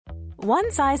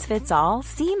One size fits all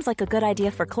seems like a good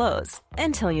idea for clothes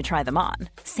until you try them on.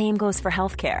 Same goes for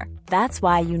healthcare. That's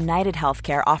why United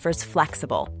Healthcare offers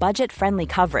flexible, budget-friendly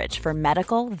coverage for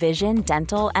medical, vision,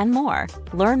 dental, and more.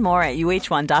 Learn more at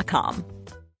uh1.com.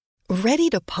 Ready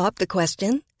to pop the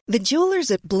question? The jewelers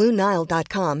at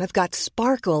BlueNile.com have got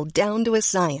sparkle down to a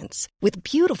science with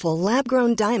beautiful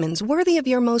lab-grown diamonds worthy of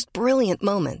your most brilliant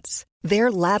moments.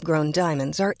 Their lab-grown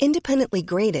diamonds are independently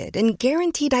graded and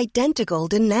guaranteed identical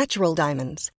to natural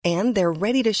diamonds, and they're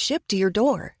ready to ship to your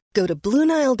door. Go to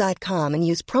BlueNile.com and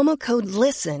use promo code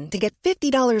LISTEN to get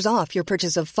 $50 off your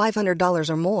purchase of $500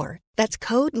 or more. That's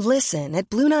code LISTEN at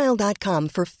BlueNile.com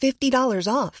for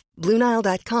 $50 off.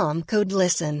 BlueNile.com, code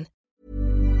LISTEN.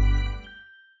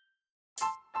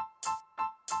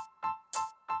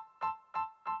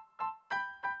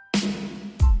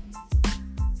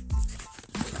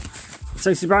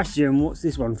 So, Sebastian, what's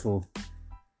this one for?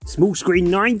 Small screen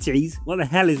 90s? What the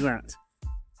hell is that?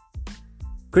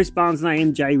 Chris Barnes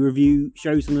and AMJ review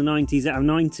shows from the 90s out of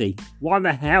 90. Why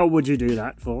the hell would you do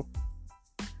that for?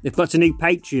 They've got a new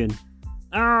Patreon.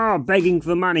 Begging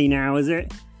for money now, is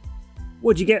it?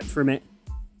 What'd you get from it?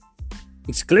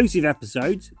 Exclusive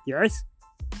episodes, yes.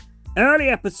 Early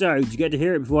episodes, you get to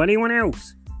hear it before anyone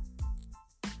else.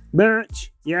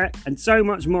 Merch, yeah, and so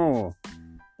much more.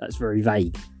 That's very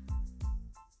vague.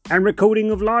 And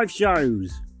recording of live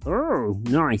shows. Oh,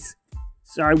 nice.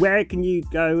 So where can you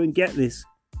go and get this?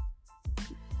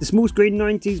 The Small Screen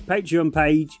 90s Patreon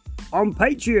page on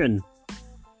Patreon.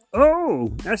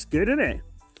 Oh, that's good, isn't it?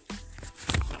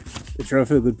 The Trevor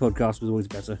Feel Good podcast was always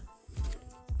better.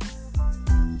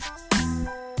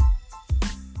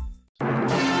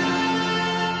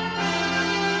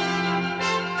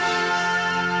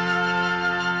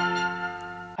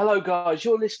 Hello guys,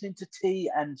 you're listening to Tea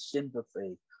and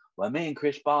Sympathy, where me and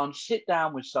Chris Barnes sit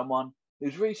down with someone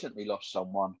who's recently lost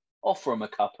someone, offer them a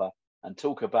cuppa, and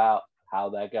talk about how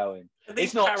they're going. Are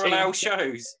these parallel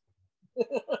shows?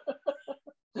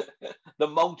 The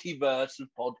multiverse of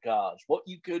podcasts, what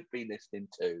you could be listening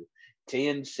to. Tea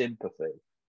and Sympathy.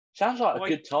 Sounds like a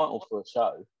good title for a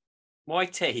show. Why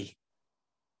tea?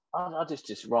 I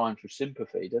just rhymes with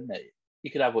sympathy, doesn't it?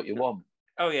 You could have what you want.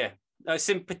 Oh, yeah. No,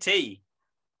 sympathy.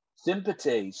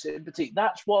 Sympathy.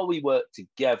 That's why we work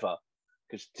together,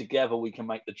 because together we can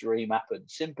make the dream happen.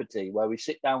 Sympathy, where we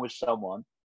sit down with someone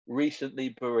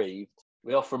recently bereaved,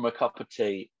 we offer them a cup of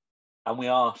tea, and we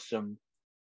ask them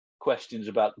questions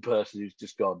about the person who's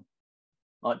just gone.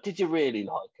 Like, did you really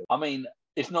like them? I mean,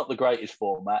 it's not the greatest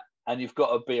format, and you've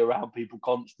got to be around people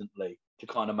constantly to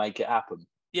kind of make it happen.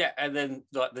 Yeah, and then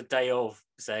like the day of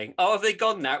saying, "Oh, have they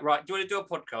gone now? Right, do you want to do a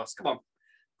podcast? Come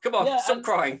on, yeah, stop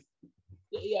crying."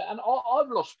 Yeah, and I've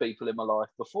lost people in my life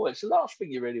before. It's the last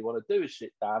thing you really want to do is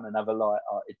sit down and have a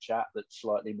light-hearted chat that's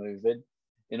slightly moving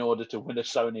in order to win a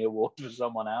Sony Award for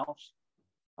someone else.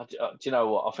 Do you know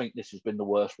what? I think this has been the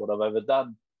worst one I've ever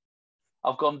done.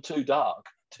 I've gone too dark.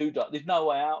 There's no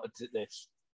way out of this.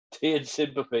 Tea and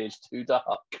Sympathy is too dark.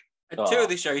 And two of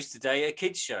the shows today are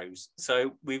kids' shows,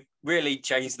 so we've really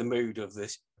changed the mood of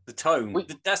this. The tone.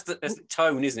 That's the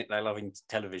tone, isn't it? They love in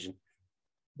television.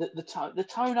 The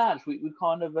tone adds. We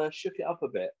kind of shook it up a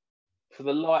bit for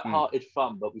the light-hearted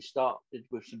fun, but we started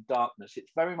with some darkness.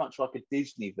 It's very much like a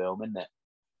Disney film, isn't it?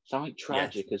 Something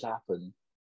tragic has happened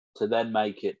to then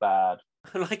make it bad.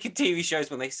 Like in TV shows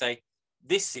when they say,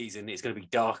 this season is going to be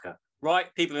darker.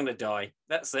 Right? People are going to die.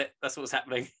 That's it. That's what's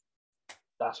happening.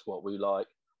 That's what we like.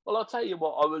 Well, I'll tell you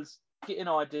what, I was getting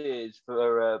ideas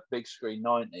for Big Screen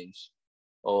 90s,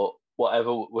 or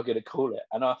whatever we're going to call it,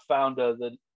 and I found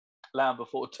the Land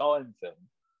Before Time film.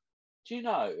 Do you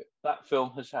know that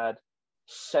film has had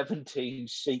 17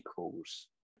 sequels?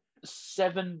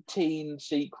 17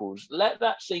 sequels. Let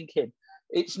that sink in.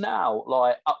 It's now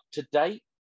like up to date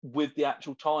with the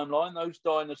actual timeline. Those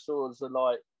dinosaurs are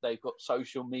like, they've got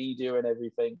social media and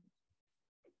everything.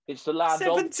 It's the land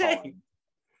 17. Of time.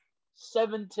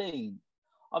 17.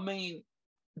 I mean,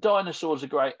 dinosaurs are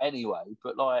great anyway,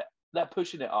 but like they're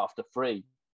pushing it after 3.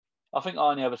 I think I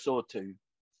only ever saw 2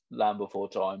 Land Before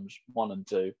Times, 1 and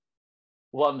 2.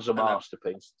 1's a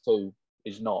masterpiece, 2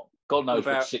 is not. God knows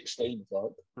what 16 is like.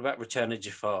 What about Return of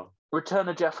Jafar? Return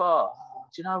of Jafar.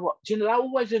 Do you know what? That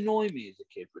always annoyed me as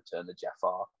a kid, Return of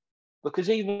Jafar. Because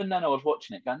even then I was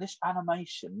watching it going, this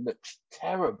animation looks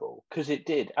terrible. Because it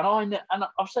did. And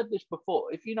I've said this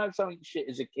before, if you know something shit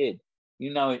as a kid,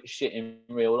 you know it's shit in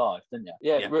real life, didn't you?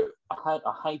 Yeah. I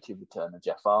hated Return of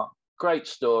Jafar. Great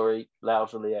story,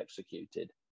 lousily executed.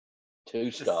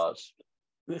 2 stars.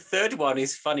 The third one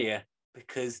is funnier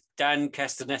because Dan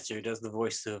Castellaneta, who does the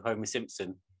voice of Homer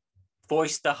Simpson,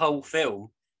 voiced the whole film,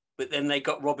 but then they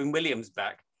got Robin Williams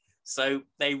back. So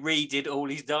they redid all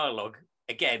his dialogue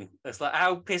again. It's like,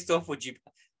 how pissed off would you?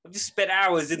 I've just spent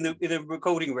hours in the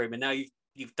recording room, and now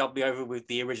you've dubbed me over with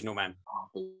the original man.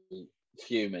 I'll be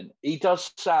fuming. He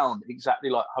does sound exactly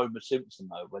like Homer Simpson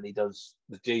though when he does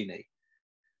the genie.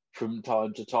 From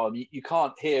time to time, you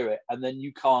can't hear it, and then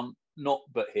you can't not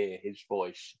but hear his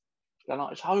voice. They're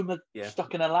like, it's Homer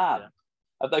stuck in a lab. Yeah.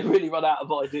 Have they really run out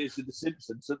of ideas in The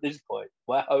Simpsons at this point,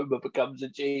 where Homer becomes a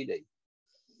genie?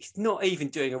 He's not even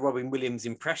doing a Robin Williams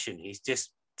impression. He's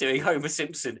just doing Homer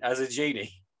Simpson as a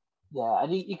genie. Yeah,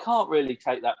 and you can't really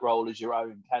take that role as your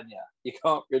own, can you? You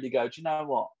can't really go, do you know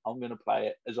what? I'm going to play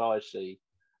it as I see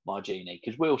my genie.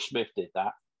 Because Will Smith did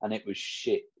that, and it was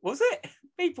shit. Was it?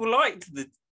 People liked the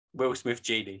Will Smith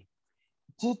genie.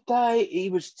 Did they? He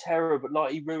was terrible.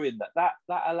 Like, he ruined that.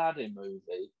 That Aladdin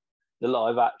movie, the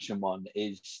live-action one,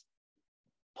 is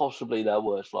possibly their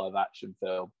worst live-action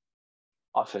film.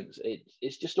 I think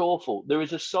it's just awful. There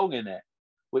is a song in it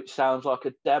which sounds like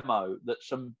a demo that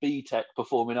some BTEC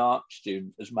performing arts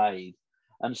student has made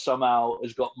and somehow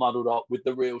has got muddled up with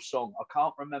the real song. I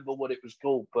can't remember what it was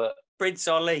called, but... Prince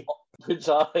Ali. Prince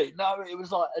Ali. No, it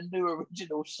was like a new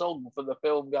original song for the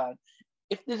film going,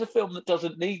 if there's a film that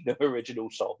doesn't need no original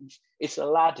songs, it's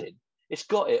Aladdin. It's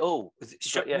got it all. Was it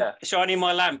Shining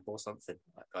My Lamp or something?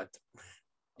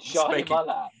 Shining My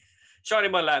Lamp.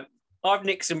 Shining My Lamp. I've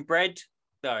nicked some bread.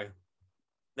 No,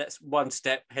 that's one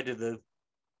step ahead of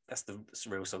that's the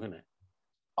real song, isn't it?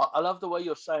 I love the way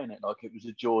you're saying it like it was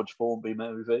a George Formby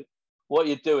movie. What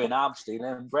you're doing, I'm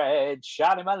stealing bread,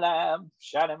 shining my lamp,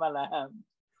 shining my lamp.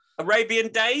 Arabian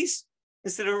Days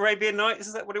instead of Arabian Nights,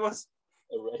 is that what it was?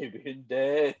 Arabian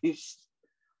Days.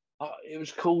 It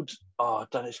was called, I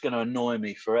don't know, it's going to annoy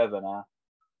me forever now.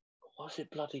 What's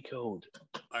it bloody called?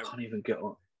 I can't even get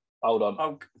on. Hold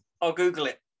on. I'll Google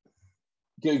it.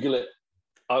 Google it.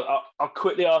 I'll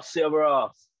quickly ask the other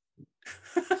half.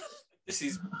 This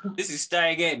is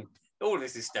staying in. All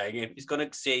this is staying in. He's going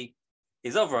to see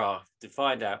his other half to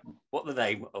find out what the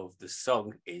name of the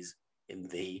song is in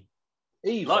the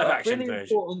live-action really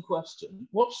version. Important question.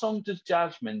 What song does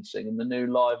Jasmine sing in the new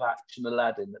live-action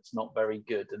Aladdin that's not very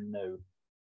good and new?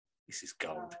 This is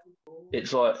gold.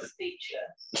 It's like...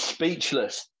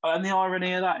 Speechless. And the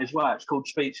irony of that as well, it's called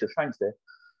Speechless. Thanks, dear.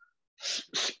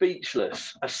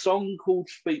 Speechless. A song called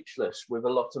Speechless with a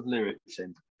lot of lyrics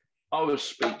in. I was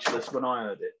speechless when I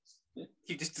heard it.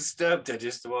 You just disturbed her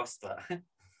just to ask that.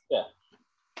 Yeah.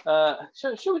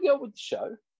 Shall we get on with the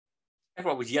show?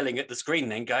 Everyone was yelling at the screen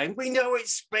then going, we know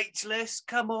it's Speechless.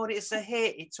 Come on, it's a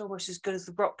hit. It's almost as good as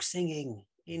the Brock singing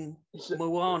in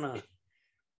Moana.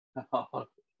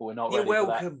 We're not You're ready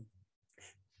welcome.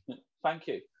 For that. Thank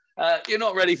you. You're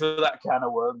not ready for that can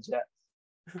of worms yet.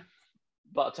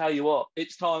 But I'll tell you what,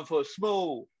 it's time for a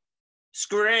small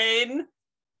screen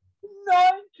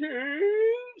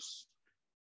 90s.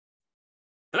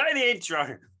 Play the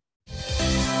intro.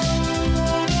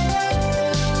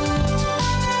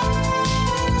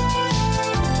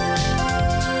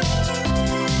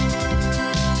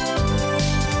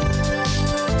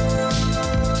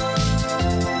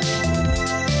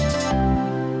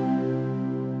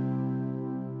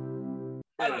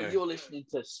 Hello, you're listening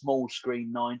to Small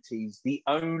Screen 90s, the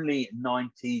only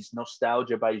 90s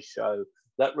nostalgia-based show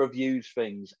that reviews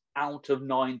things out of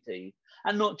 90s.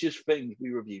 And not just things, we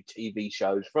review TV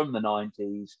shows from the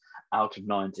 90s, out of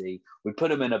 90. We put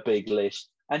them in a big list,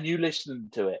 and you listen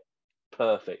to it.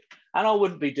 Perfect. And I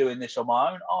wouldn't be doing this on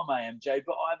my own. I'm AMJ,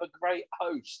 but I have a great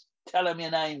host. Tell him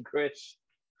your name, Chris.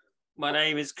 My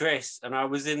name is Chris, and I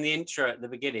was in the intro at the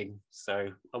beginning. So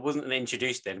I wasn't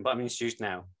introduced then, but I'm introduced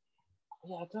now.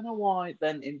 Yeah, I don't know why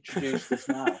then introduced us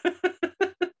now.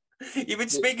 You've been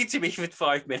speaking to me for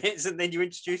 5 minutes and then you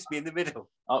introduced me in the middle.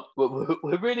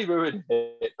 We're really ruining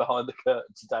it behind the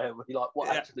curtain today, and we're like,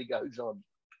 what actually goes on?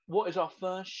 What is our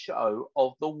first show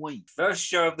of the week? First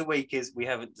show of the week is we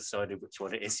haven't decided which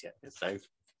one it is yet. So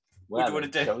what do you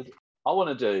want to do? I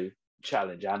want to do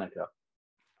Challenge Annika.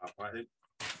 All right.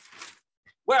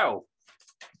 Well,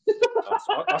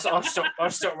 I'll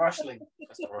stop rustling.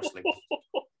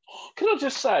 Can I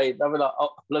just say, they'll be like, oh,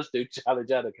 let's do Challenge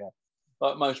Annika.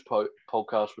 Like most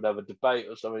podcasts would have a debate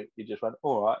or something. You just went,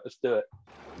 all right, let's do it.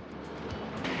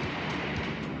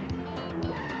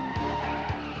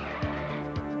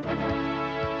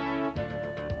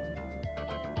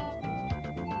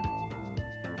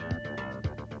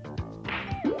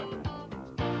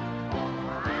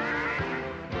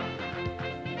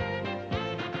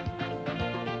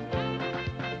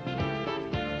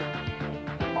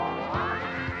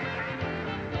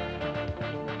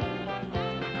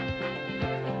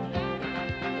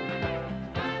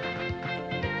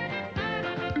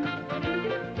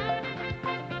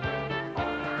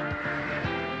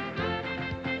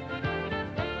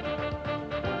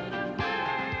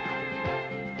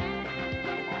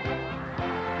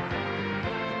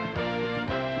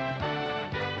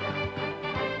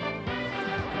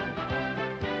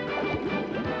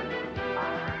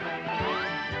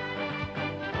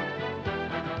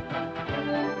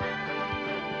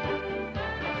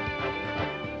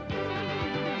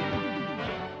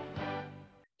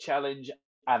 Challenge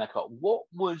Annika. What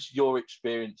was your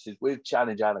experiences with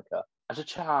Challenge Annika as a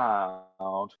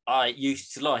child? I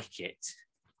used to like it,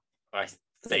 I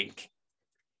think,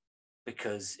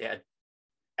 because it had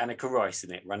Annika Rice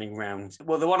in it, running around.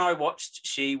 Well, the one I watched,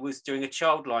 she was doing a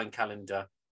Childline calendar,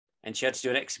 and she had to do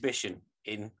an exhibition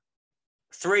in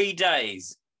 3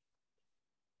 days.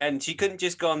 And she couldn't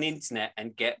just go on the internet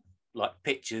and get like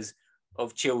pictures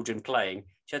of children playing.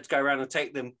 She had to go around and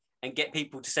take them and get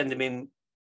people to send them in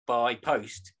by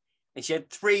post. And she had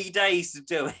 3 days to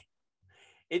do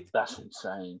it. That's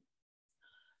insane.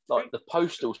 Like the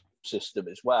postal system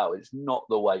as well is not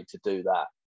the way to do that.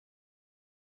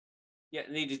 Yeah,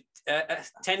 needed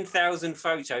 10,000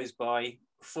 photos by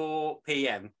 4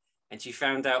 p.m. And she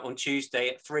found out on Tuesday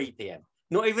at 3 p.m.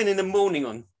 Not even in the morning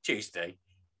on Tuesday,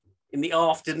 in the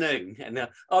afternoon. And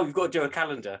you've got to do a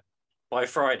calendar by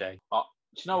Friday. Do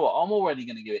you know what? I'm already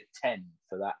going to give it 10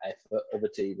 for that effort of a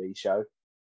TV show.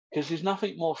 Because there's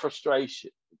nothing more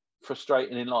frustrating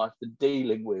in life than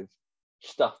dealing with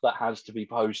stuff that has to be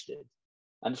posted.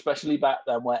 And especially back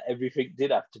then where everything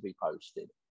did have to be posted.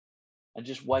 And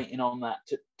just waiting on that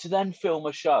to then film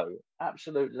a show.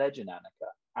 Absolute legend,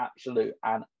 Annika. Absolute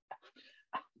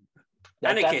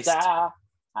anarchist.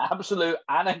 Absolute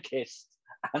anarchist.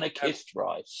 Anarchist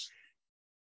Rice.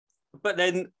 But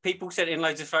then people sent in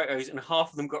loads of photos and half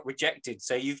of them got rejected.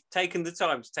 So you've taken the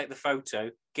time to take the photo,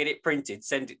 get it printed,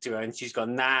 send it to her, and she's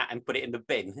gone, nah, and put it in the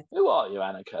bin. Who are you,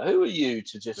 Annika? Who are you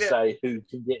to just say who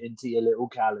can get into your little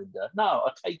calendar? No,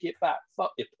 I take it back.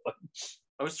 Fuck your points.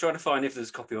 I was trying to find if there's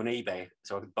a copy on eBay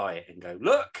so I could buy it and go,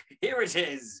 look, here it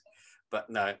is. But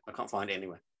no, I can't find it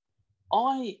anywhere.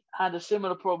 I had a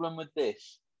similar problem with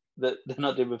this than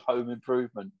I did with Home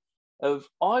Improvement.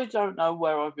 I don't know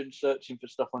where I've been searching for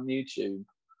stuff on YouTube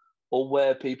or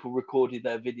where people recorded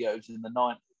their videos in the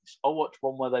 90s. I watched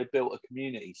one where they built a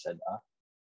community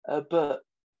centre, but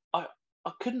I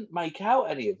couldn't make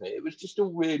out any of it. It was just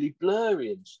all really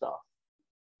blurry and stuff.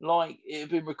 Like it had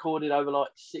been recorded over like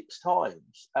 6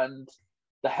 times, and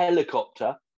the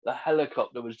helicopter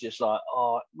was just like,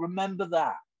 remember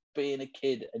that being a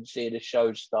kid and seeing a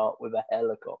show start with a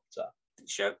helicopter.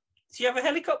 Do you have a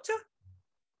helicopter?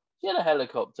 She had a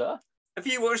helicopter. Have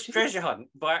you watched Treasure Hunt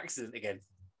by accident again?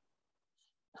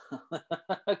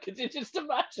 Could you just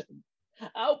imagine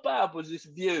how bad was this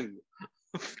view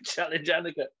of Challenge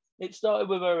Annika? It started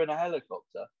with her in a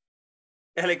helicopter.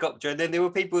 And then there were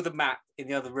people with a map in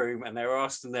the other room, and they were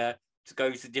asking there to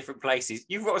go to different places.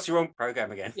 You've watched the wrong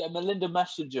program again. Yeah, Melinda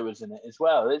Messenger was in it as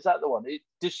well. Is that the one?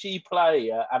 Does she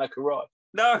play Annika Rice?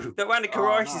 No, Annika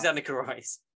Rice is Annika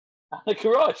Rice.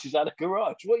 Annika Rice is Annika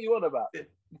Rice. What are you on about?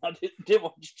 I didn't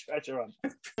watch Treasure Hunt.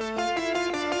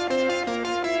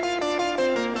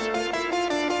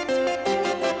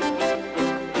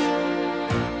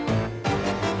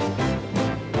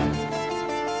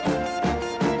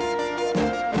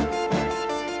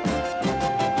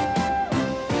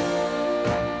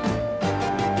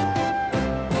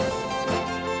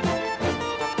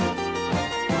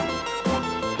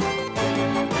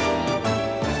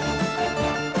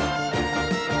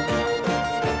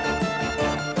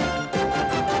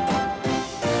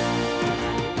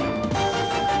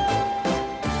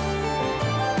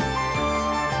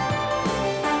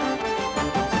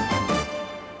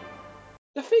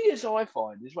 I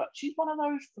find as well, she's one of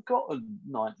those forgotten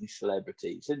 90s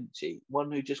celebrities, isn't she?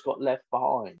 One who just got left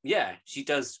behind. Yeah, she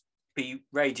does be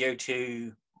Radio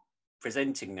 2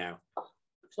 presenting now.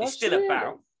 She's still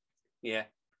about. Yeah.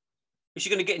 Is she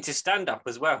going to get into stand-up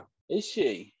as well? Is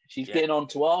she? She's getting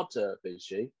onto our turf, is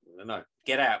she? No.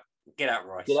 Get out. Get out,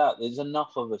 Rice. Get out. There's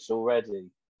enough of us already.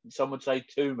 Some would say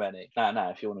too many. No,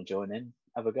 if you want to join in,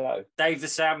 have a go. Dave the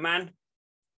Sound Man.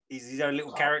 He's his own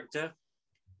little character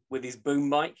with his boom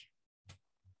mic.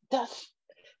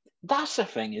 That's a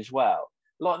thing as well.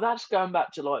 Like that's going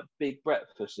back to like Big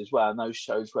Breakfast as well, and those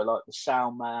shows where like the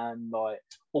sound man, like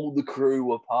all the crew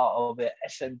were part of it.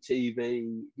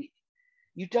 SMTV.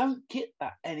 You don't get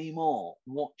that anymore.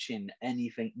 Watching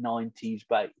anything 90s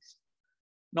based,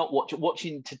 not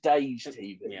watching today's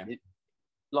TV. Yeah.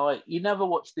 Like you never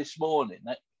watched This Morning.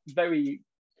 That very,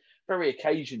 very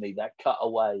occasionally that cut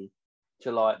away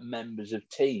to like members of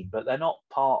team, but they're not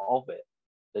part of it.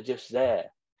 They're just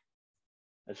there.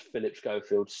 As Philip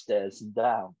Schofield stares them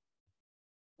down.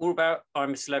 All about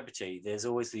I'm a Celebrity. There's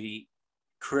always the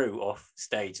crew off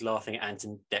stage laughing at Ant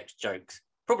and Dec's jokes,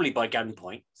 probably by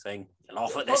gunpoint, saying,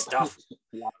 laugh at this stuff.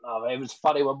 It was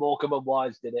funny when Morecambe and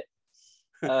Wise did it.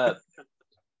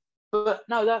 But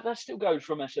no, that still goes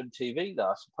from SMTV, though.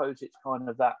 I suppose it's kind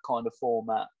of that kind of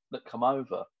format that come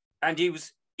over. And he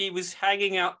was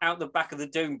hanging out the back of the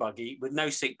Doom buggy with no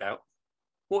seatbelt.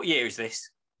 What year is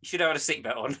this? You should have had a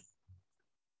seatbelt on.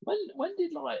 When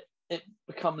did it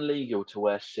become legal to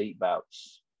wear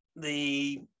seatbelts?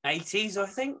 The 80s, I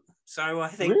think. So I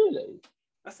think. Really?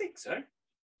 I think so.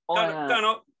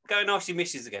 Go and ask your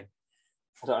missus again.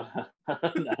 I don't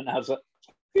know. No, so,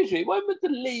 excuse me, when was the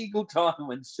legal time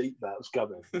when seatbelts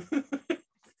come in?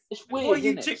 It's weird,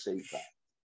 isn't it, seatbelt?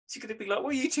 She's going to be like,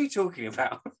 what are you two talking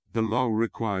about? The law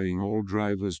requiring all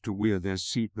drivers to wear their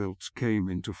seatbelts came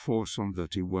into force on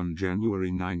 31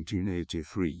 January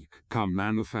 1983. Car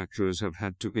manufacturers have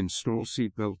had to install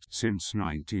seatbelts since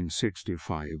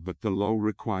 1965, but the law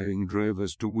requiring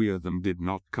drivers to wear them did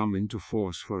not come into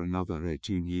force for another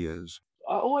 18 years.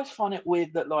 I always find it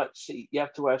weird that you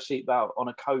have to wear a seatbelt on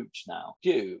a coach now. Do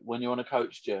you, when you're on a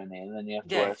coach journey and then you have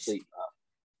to wear a seatbelt?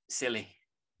 Silly.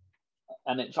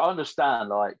 And I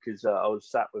understand, because I was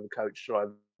sat with a coach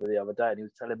driver the other day and he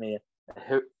was telling me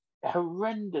a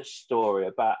horrendous story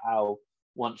about how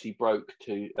once he brake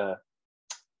too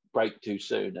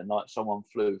soon and someone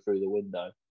flew through the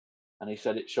window, and he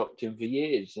said it shocked him for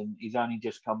years, and he's only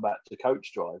just come back to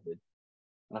coach driving.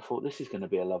 And I thought, this is going to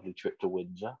be a lovely trip to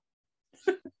Windsor.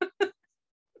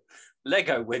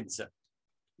 Lego Windsor.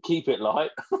 Keep it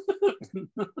light.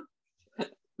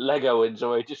 Lego Windsor,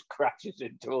 where he just crashes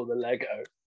into all the Lego.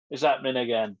 It's happening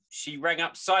again. She rang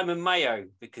up Simon Mayo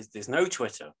because there's no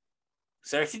Twitter.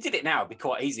 So if you did it now, it'd be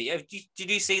quite easy. Did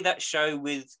you see that show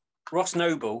with Ross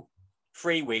Noble,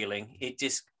 freewheeling? It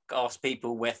just asked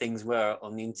people where things were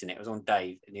on the internet. It was on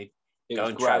Dave, and you'd go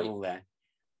and travel there.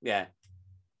 Yeah.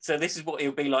 So this is what it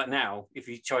would be like now if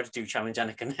you tried to do Challenge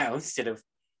Annika now instead of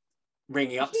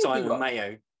ringing up Simon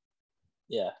Mayo.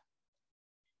 Yeah.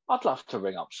 I'd love to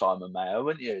ring up Simon Mayo,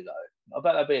 wouldn't you, though? I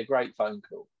bet that'd be a great phone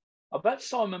call. I bet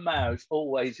Simon Mayo's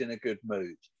always in a good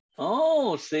mood.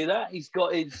 Oh, see that? He's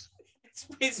got his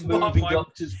movie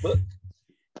doctor's book.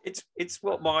 It's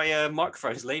what my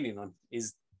microphone's leaning on,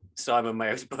 is Simon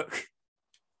Mayo's book.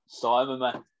 Simon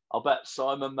Mayo. I bet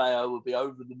Simon Mayo would be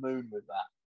over the moon with that.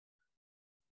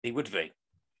 He would be.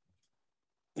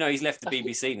 No, he's left the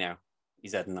BBC now.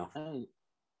 He's had enough.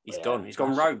 He's gone. He's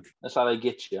gone rogue. That's how they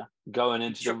get you. Going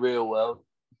into the real world,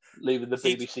 leaving the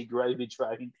BBC gravy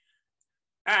train.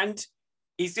 And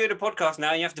he's doing a podcast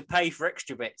now, and you have to pay for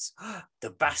extra bits.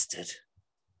 The bastard.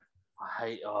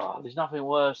 There's nothing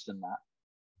worse than that.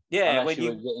 Yeah. Unless you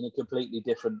were getting a completely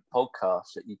different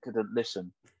podcast that you couldn't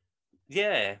listen.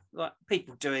 Yeah, like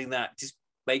people doing that, just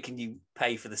making you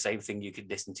pay for the same thing you could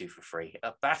listen to for free.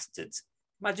 Bastards.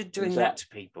 Imagine doing that to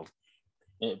people.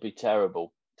 It'd be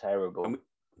terrible. Terrible.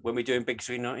 When we're doing Big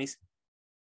Screen 90s?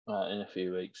 In a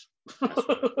few weeks.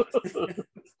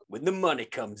 When the money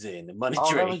comes in, the money I'll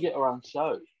tree. never get around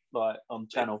show, on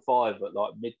Channel 5 at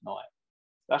midnight.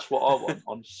 That's what I want.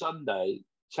 On Sunday,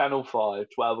 Channel 5,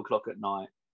 12 o'clock at night,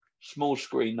 small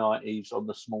screen 90s on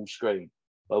the small screen,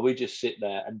 where we just sit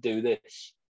there and do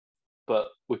this, but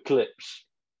with clips.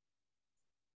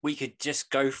 We could just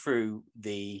go through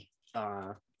the...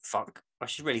 I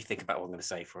should really think about what I'm going to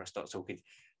say before I start talking.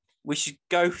 We should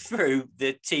go through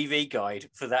the TV guide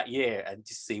for that year and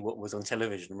just see what was on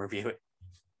television and review it.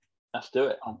 Let's do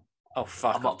it. Oh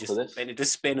fuck! I'm up just for this. Made it a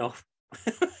spin-off.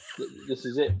 This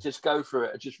is it. Just go through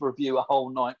it. Just review a whole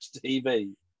night's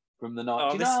TV from the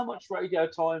night. Do you know how much radio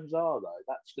times are though?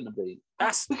 That's going to be.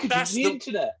 That's the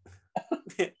internet.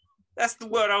 That's the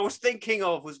word I was thinking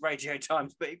of, was radio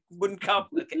times, but it wouldn't come.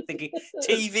 I kept thinking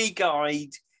TV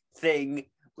guide thing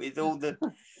with all the.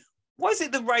 Why is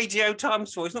it the radio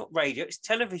times for? It's not radio. It's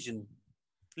television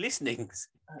listenings.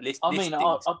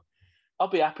 I'll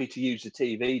be happy to use the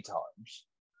TV times,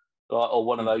 or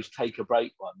one of those take a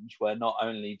break ones, where not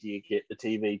only do you get the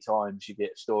TV times, you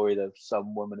get a story of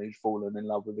some woman who's fallen in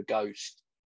love with a ghost.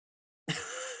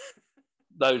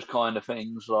 Those kind of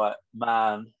things, like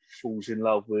man falls in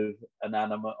love with an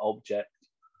animate object,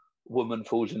 woman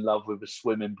falls in love with a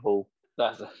swimming pool.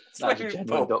 That's a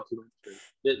genuine documentary.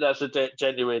 That's a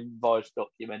genuine Vice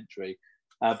documentary.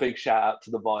 Big shout out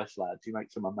to the Vice lads. You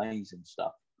make some amazing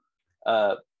stuff.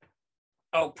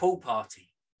 Pool party.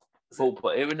 Pool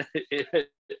party.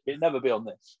 It'd never be on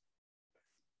this.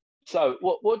 So,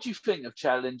 what do you think of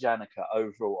Challenge Annika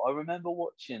overall? I remember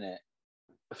watching it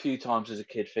a few times as a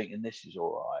kid, thinking this is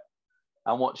all right,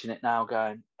 and watching it now,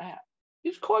 going,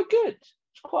 it's quite good.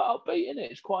 It's quite upbeat, isn't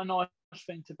it? It's quite a nice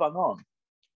thing to bung on.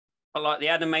 I like the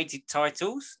animated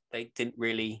titles. They did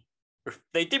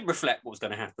reflect what was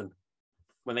going to happen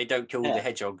when they don't kill the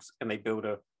hedgehogs and they build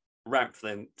a ramp for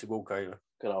them to walk over.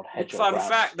 Good old hedgehog. Fun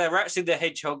fact, they're actually the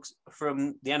hedgehogs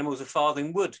from the Animals of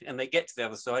Farthing Wood, and they get to the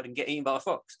other side and get eaten by a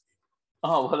fox.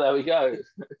 Oh, well, there we go.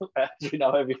 You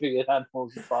know everything in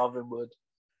Animals of Farthing Wood.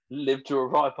 Live to a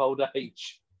ripe old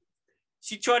age.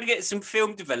 she tried to get some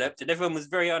film developed, and everyone was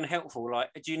very unhelpful. Like,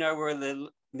 do you know where the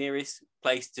nearest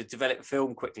place to develop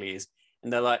film quickly is?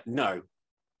 And they're like, no.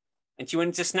 And she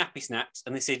went to Snappy Snaps,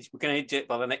 and they said, we're going to do it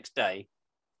by the next day.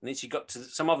 And then she got to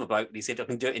some other bloke, and he said, I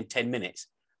can do it in 10 minutes.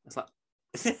 I was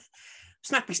like,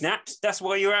 Snappy Snaps, that's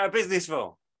why you're out of business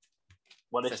for.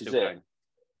 Well, this is it. Going.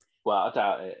 Well, I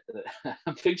doubt it.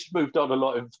 Things moved on a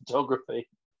lot in photography.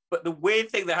 But the weird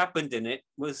thing that happened in it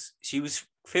was she was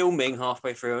filming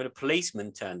halfway through, and a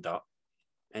policeman turned up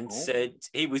and said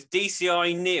he was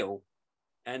DCI Neil.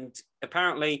 And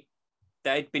apparently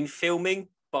they'd been filming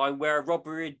by where a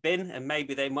robbery had been, and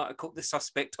maybe they might have caught the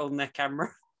suspect on their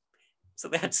camera. So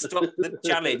they had to stop the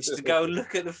challenge to go and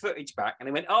look at the footage back. And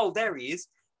they went, oh, there he is.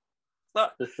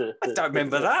 Like, I don't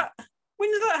remember that.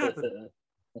 When did that happen?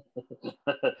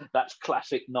 That's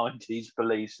classic 90s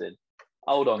policing.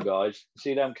 Hold on, guys.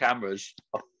 See them cameras?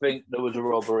 I think there was a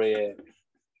robbery here.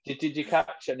 Did you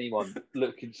catch anyone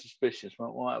looking suspicious?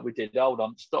 Well, we did. Hold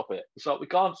on, stop it. It's like we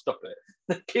can't stop it.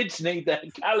 The kids need their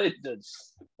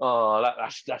calendars. Oh,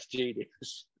 that's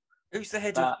genius. Who's the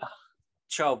head of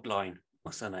Childline?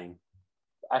 What's her name?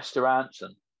 Esther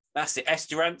Anson. That's it.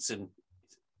 Esther Anson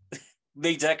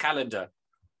needs her calendar.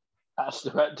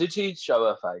 Did she show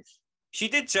her face? She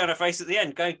did show her face at the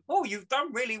end, going, "Oh, you've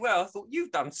done really well. I thought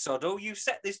you've done soddle. You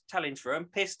set this challenge for her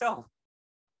and pissed off."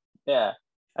 Yeah.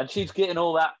 And she's getting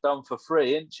all that done for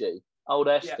free, isn't she? Old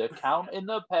Esther, counting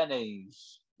the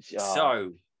pennies. Oh.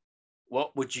 So,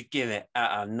 what would you give it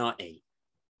out of 90?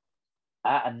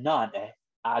 Out of 90,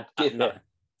 I'd give it.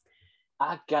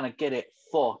 I'm going to get it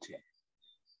 40.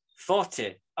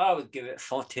 40? I would give it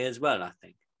 40 as well, I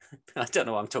think. I don't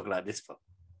know what I'm talking about this for.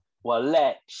 Well,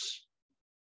 let's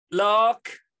lock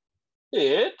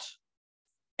it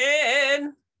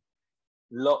in.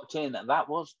 Locked in. That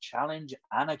was Challenge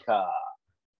Annika.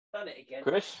 Done it again.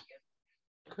 Chris,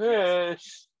 where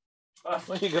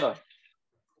you going?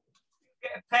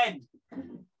 Get a pen.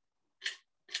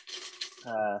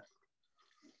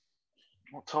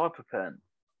 What type of pen?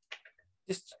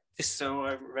 Just so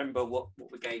I remember what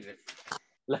we gave it.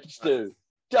 Let's do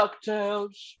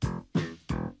DuckTales.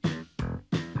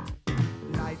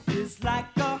 Life is like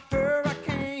a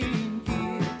hurricane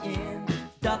here in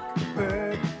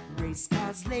Duckburg. Race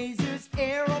cars, lasers,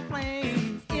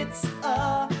 aeroplanes. It's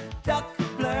a duck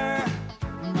blur.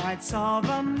 Might solve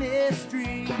a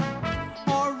mystery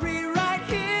or rewrite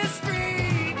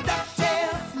history.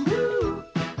 DuckTales, woo!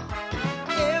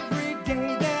 Every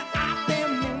day they're out there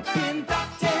making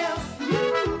DuckTales,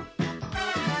 woo!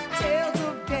 Tales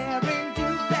of daring, do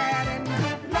bad, and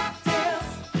good DuckTales.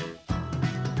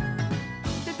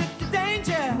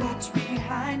 Danger! Watch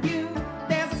behind you.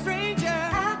 There's a stranger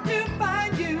out to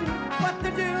find you. What to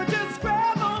do? Just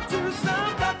grab onto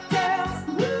some DuckTales,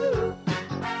 woo!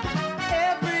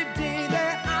 Every day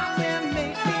they're out there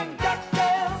making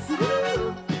DuckTales,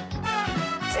 woo!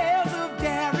 Tales of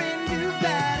daring, do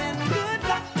bad, and good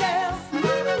DuckTales,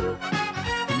 woo!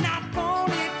 Not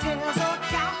ponytails or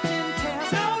Captain Tails,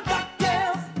 no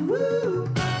DuckTales,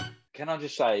 woo! Can I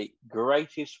just say,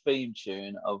 greatest theme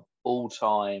tune of all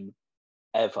time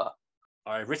ever?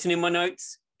 I've written in my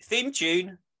notes, theme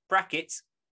tune, brackets,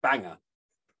 banger.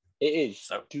 It is.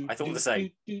 So I thought the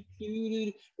same.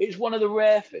 It's one of the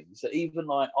rare things that even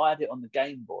like I had it on the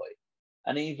Game Boy,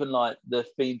 and even like the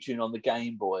theme tune on the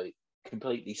Game Boy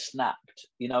completely snapped.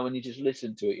 You know, when you just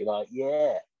listen to it, you're like,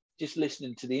 yeah. Just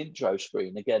listening to the intro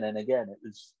screen again and again.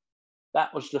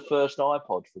 That was the first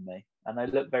iPod for me, and they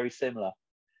look very similar.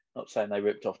 Not saying they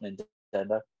ripped off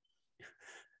Nintendo.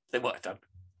 They might have done.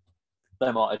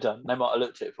 They might have done. They might have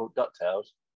looked at it for DuckTales.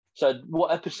 So,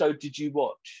 what episode did you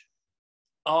watch?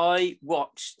 I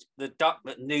watched The Duck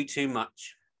That Knew Too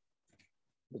Much.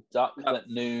 The Duck That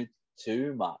Knew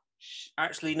Too Much.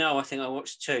 Actually, no, I think I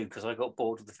watched 2 because I got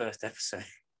bored of the first episode.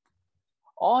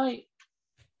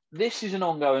 This is an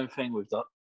ongoing thing with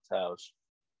DuckTales.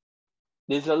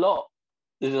 There's a lot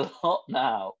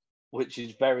now, which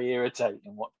is very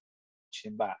irritating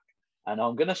watching back. And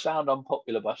I'm going to sound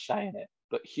unpopular by saying it,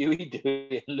 but Huey,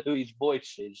 Dewey, and Louie's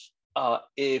voices are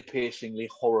ear-piercingly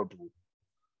horrible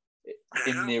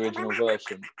in the original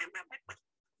version.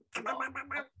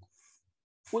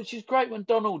 Which is great when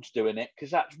Donald's doing it,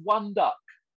 because that's one duck,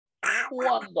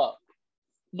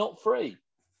 not 3.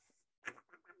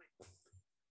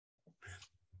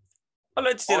 I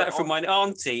learned to do that from my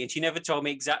auntie, and she never told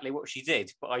me exactly what she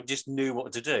did, but I just knew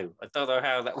what to do. I don't know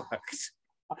how that works.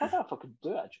 I don't know if I can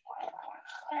do it.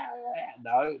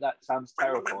 No, that sounds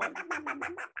terrifying.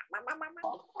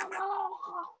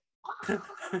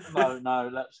 No,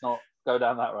 let's not go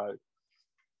down that road.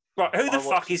 Right, who the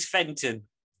fuck is Fenton?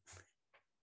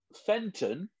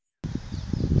 Fenton?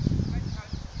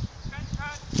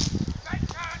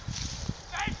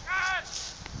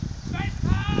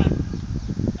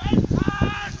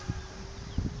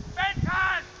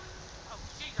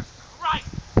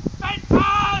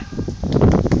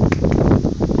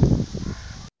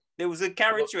 There was a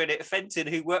character in it, Fenton,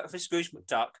 who worked for Scrooge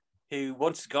McDuck, who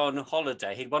wanted to go on a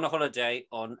holiday. He'd won a holiday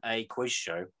on a quiz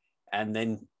show, and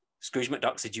then Scrooge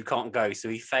McDuck said, "You can't go." So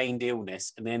he feigned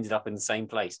illness and they ended up in the same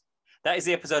place. That is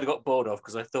the episode I got bored of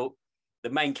because I thought the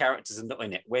main characters are not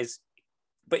in it.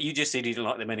 But you just said you didn't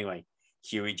like them anyway.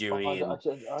 Huey, Dewey,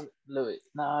 and Louis.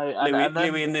 No,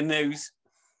 Louis in the news.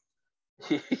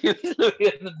 Louis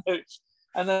in the news.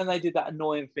 And then they did that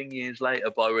annoying thing years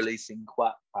later by releasing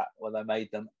Quack Pack, where they made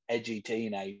them edgy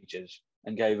teenagers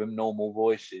and gave them normal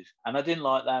voices. And I didn't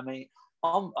like that. I mean,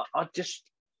 I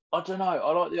don't know.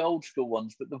 I like the old school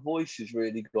ones, but the voices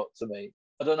really got to me.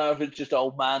 I don't know if it's just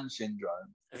old man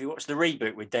syndrome. Have you watched the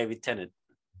reboot with David Tennant?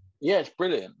 Yeah, it's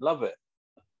brilliant. Love it.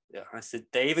 Yeah, I said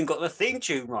they even got the theme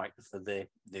tune right for the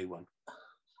new one.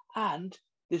 And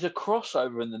there's a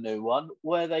crossover in the new one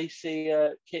where they see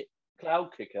Kit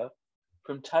Cloudkicker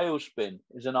from Tailspin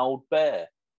is an old bear.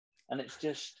 And it's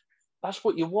just, that's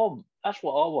what you want. That's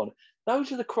what I want.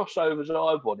 Those are the crossovers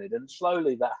I've wanted, and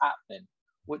slowly they're happening,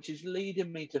 which is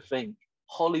leading me to think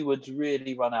Hollywood's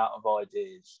really run out of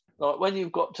ideas. Like when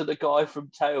you've got to the guy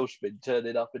from Tailspin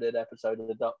turning up in an episode of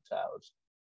the DuckTales,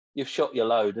 you've shot your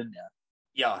load, haven't you?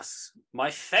 Yes.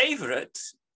 My favourite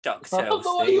I DuckTales don't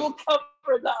know why thing. you're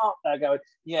covering that up there going,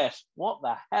 yes, what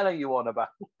the hell are you on about?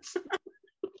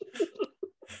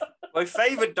 My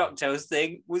favourite DuckTales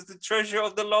thing was the Treasure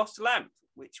of the Lost Lamp,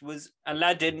 which was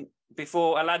Aladdin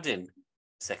before Aladdin.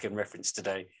 Second reference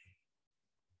today.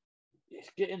 He's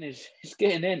getting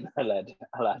in,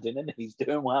 Aladdin, and he's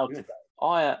doing well today.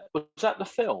 Was that the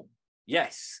film?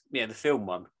 Yes. Yeah, the film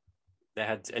one. They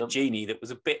had a genie that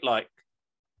was a bit like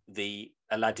the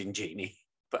Aladdin genie,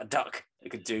 but a duck that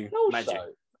could do magic.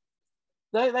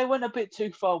 They went a bit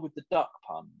too far with the duck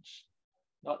puns.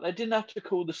 Like they didn't have to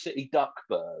call the city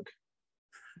Duckburg.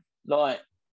 Like,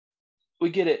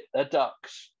 we get it, they're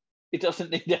ducks. It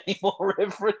doesn't need any more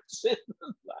references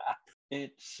than that.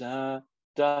 It's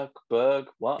Duckburg.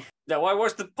 What? Now, I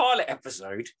watched the pilot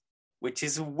episode, which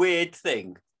is a weird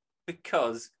thing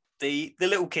because the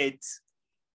little kids,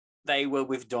 they were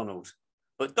with Donald.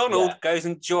 But Donald goes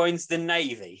and joins the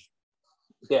Navy.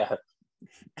 Yeah.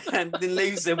 And then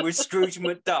leaves them with Scrooge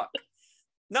McDuck.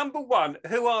 Number one,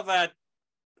 who are their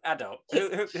adults?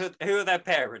 Who are their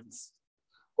parents?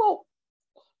 Well,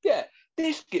 yeah,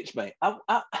 this gets me.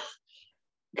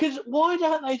 Because why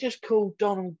don't they just call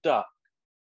Donald Duck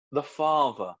the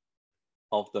father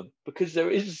of them? Because there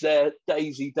is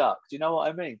Daisy Duck. Do you know what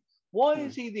I mean? Why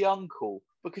is he the uncle?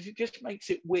 Because it just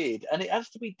makes it weird. And it has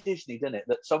to be Disney, doesn't it?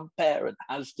 That some parent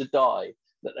has to die,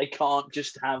 that they can't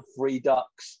just have 3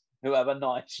 ducks who have a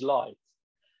nice life.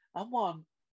 And one,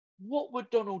 what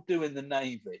would Donald do in the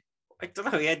Navy? I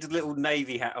don't know. He had a little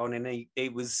Navy hat on and he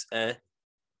was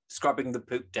scrubbing the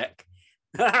poop deck.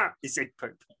 He said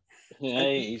poop. Yeah,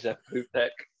 he's a poop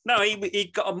deck. No,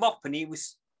 he'd got a mop and he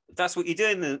was... That's what you do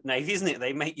in the Navy, isn't it?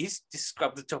 They make you just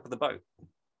scrub the top of the boat.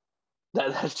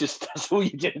 That's all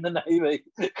you do in the Navy.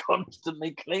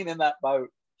 Constantly cleaning that boat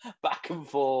back and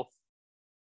forth.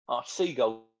 Oh,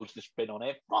 seagulls just been on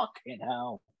it. Fucking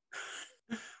hell.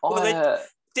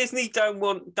 Disney don't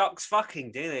want ducks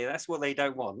fucking, do they? That's what they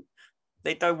don't want.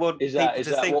 They don't want. Is that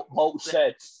what Walt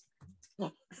said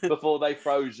before they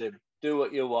froze him? Do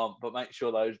what you want, but make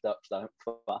sure those ducks don't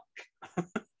fuck.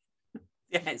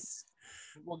 Yes.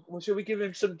 Well, should we give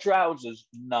him some trousers?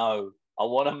 No. I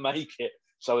want to make it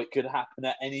so it could happen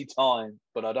at any time,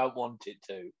 but I don't want it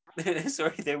to.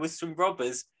 Sorry, there was some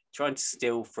robbers trying to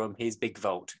steal from his big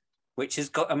vault, which has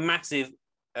got a massive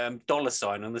dollar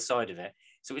sign on the side of it.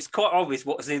 So it's quite obvious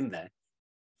what's in there.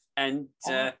 And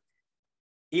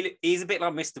he's a bit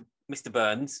like Mr.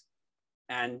 Burns.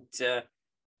 And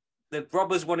the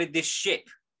robbers wanted this ship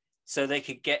so they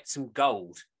could get some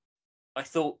gold. I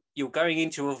thought, you're going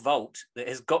into a vault that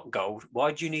has got gold.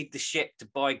 Why do you need the ship to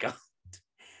buy gold?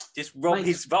 Just rob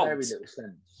his vault. Very little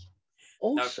sense.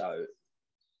 Also,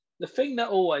 the thing that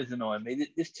always annoyed me,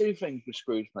 there's 2 things with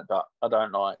Scrooge McDuck I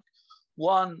don't like.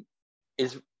 One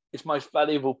is his most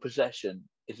valuable possession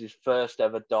is his first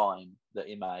ever dime that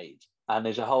he made. And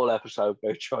there's a whole episode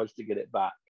where he tries to get it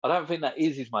back. I don't think that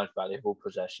is his most valuable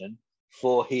possession,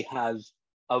 for he has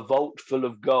a vault full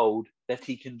of gold that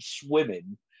he can swim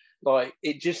in. Like,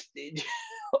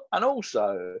 and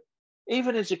also,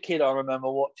 even as a kid, I remember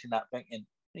watching that thinking,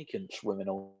 he can swim in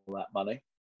all that money.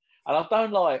 And I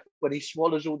don't like when he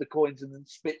swallows all the coins and then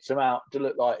spits them out to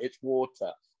look like it's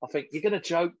water. I think, you're going to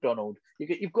joke, Donald.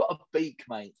 You've got a beak,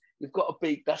 mate. You've got a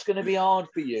beak. That's going to be hard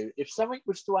for you. If something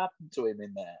was to happen to him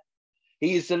in there,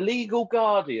 he is the legal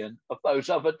guardian of those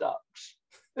other ducks.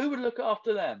 Who would look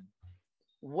after them?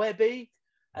 Webby?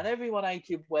 and everyone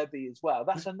hated Webby as well.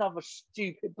 That's another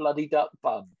stupid bloody duck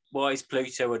pun. Why is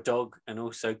Pluto a dog and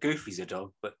also Goofy's a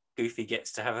dog, but Goofy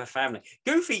gets to have a family?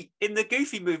 Goofy, in the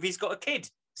Goofy movie's got a kid,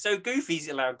 so Goofy's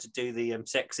allowed to do the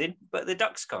sexing, but the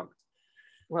ducks can't.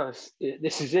 Well,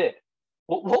 this is it.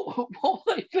 What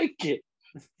were they thinking?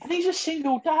 And he's a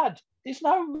single dad. There's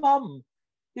no mum.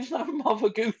 There's no mother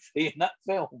Goofy in that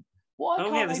film. Why Oh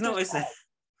can't yeah, they there's not, just is there? have-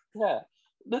 Yeah.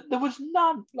 There was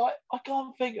none. Like, I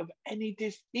can't think of any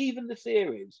even the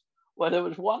series where there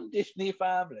was one Disney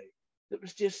family that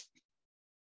was just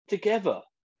together.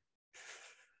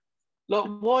 Like,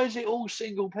 why is it all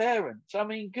single parents? I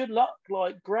mean, good luck.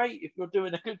 Like, great if you're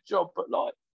doing a good job, but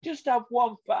like, just have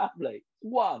one family.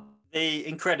 One. The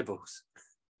Incredibles,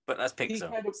 but that's Pixar.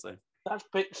 Incredibles. So. That's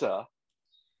Pixar.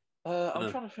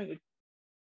 I'm trying to think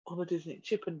of the Disney.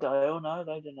 Chip and Dale. No,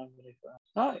 they didn't have any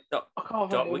family. No, I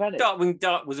can't think of any. Darkwing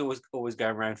Duck was always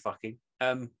going around fucking.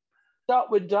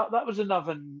 Darkwing Duck. That was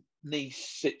another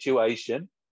niche situation,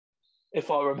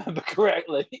 if I remember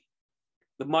correctly.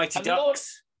 The Mighty And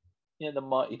Ducks. Yeah, the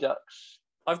Mighty Ducks.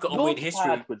 I've got a Lord weird history.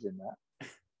 Pad was in that.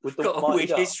 With I've got a weird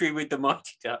history with the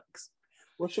Mighty Ducks.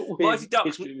 What's your weird Mighty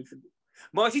Ducks. history with the...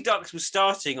 Mighty Ducks was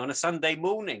starting on a Sunday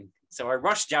morning, so I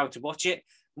rushed down to watch it.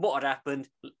 What had happened?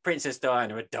 Princess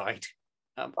Diana had died.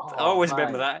 I always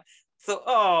remember that. Thought,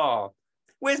 oh,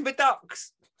 where's my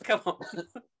ducks? Come on.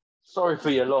 Sorry for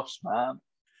your loss, man.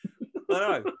 I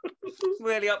know.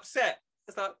 Really upset.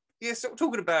 It's like, yeah, stop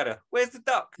talking about her. Where's the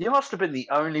duck? You must have been the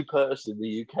only person in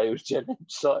the UK who was genuinely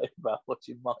excited about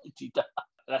watching Mighty Ducks.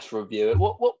 Let's review it.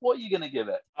 What are you going to give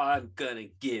it? I'm going to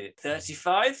give it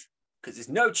 35 because there's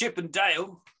no Chip and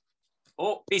Dale.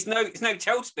 Or it's no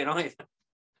Tailspin either.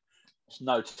 It's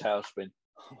no Tailspin.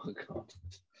 Oh my god!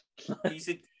 You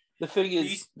said, the thing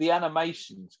is, the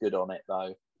animation's good on it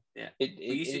though. Yeah,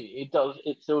 it does.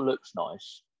 It still looks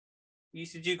nice. You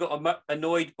said you got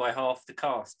annoyed by half the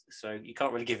cast, so you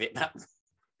can't really give it that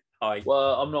high.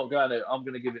 Well, I'm not going to. I'm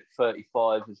going to give it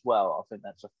 35 as well. I think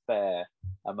that's a fair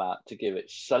amount to give it.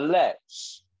 So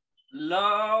let's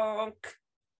look.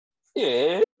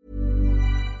 Yeah.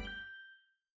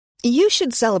 You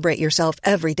should celebrate yourself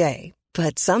every day,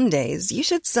 but some days you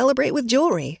should celebrate with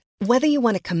jewelry. Whether you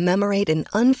want to commemorate an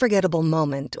unforgettable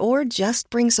moment or just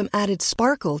bring some added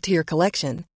sparkle to your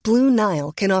collection, Blue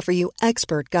Nile can offer you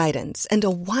expert guidance and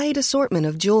a wide assortment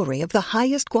of jewelry of the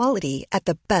highest quality at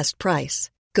the best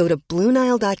price. Go to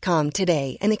BlueNile.com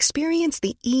today and experience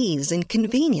the ease and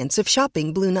convenience of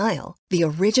shopping Blue Nile, the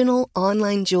original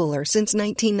online jeweler since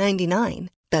 1999.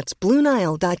 That's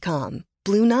BlueNile.com.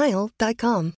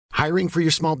 BlueNile.com. Hiring for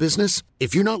your small business?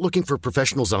 If you're not looking for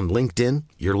professionals on LinkedIn,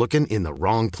 you're looking in the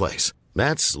wrong place.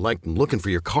 That's like looking for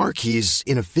your car keys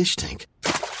in a fish tank.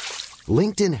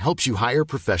 LinkedIn helps you hire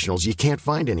professionals you can't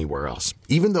find anywhere else,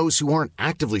 even those who aren't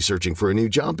actively searching for a new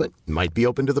job but might be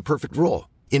open to the perfect role.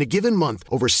 In a given month,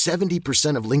 over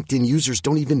 70% of LinkedIn users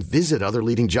don't even visit other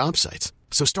leading job sites.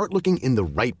 So start looking in the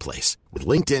right place. With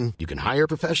LinkedIn, you can hire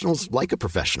professionals like a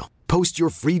professional. Post your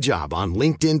free job on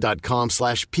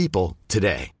linkedin.com/people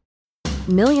today.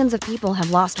 Millions of people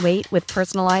have lost weight with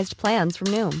personalized plans from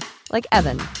Noom. Like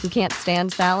Evan, who can't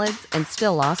stand salads and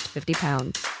still lost 50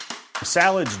 pounds.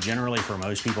 Salads generally for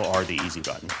most people are the easy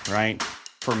button, right?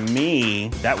 For me,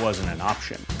 that wasn't an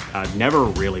option. I never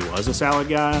really was a salad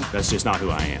guy. That's just not who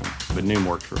I am. But Noom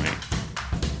worked for me.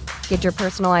 Get your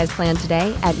personalized plan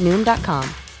today at Noom.com.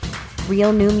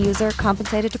 Real Noom user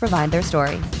compensated to provide their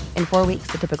story. In 4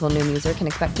 weeks, the typical Noom user can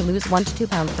expect to lose 1 to 2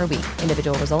 pounds per week.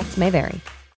 Individual results may vary.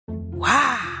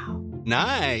 Wow.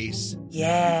 Nice.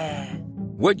 Yeah.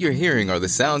 What you're hearing are the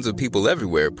sounds of people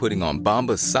everywhere putting on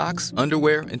Bombas socks,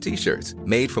 underwear, and T-shirts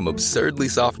made from absurdly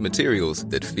soft materials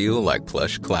that feel like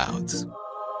plush clouds.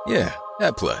 Yeah,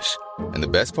 that plush. And the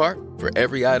best part? For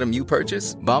every item you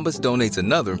purchase, Bombas donates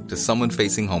another to someone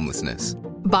facing homelessness.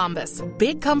 Bombas.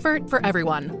 Big comfort for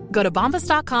everyone. Go to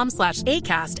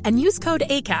bombas.com/ACAST and use code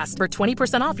ACAST for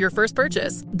 20% off your first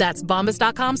purchase. That's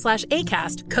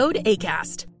bombas.com/ACAST. Code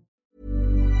ACAST.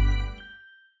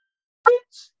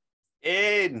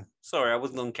 In. Sorry, I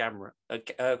wasn't on camera.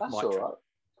 That's all right.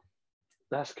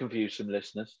 That's confused some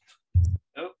listeners.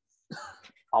 Oh.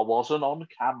 I wasn't on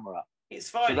camera. It's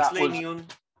fine. So it's leaning on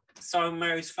Simon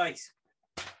Mary's face.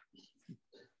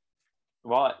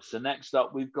 Right, so next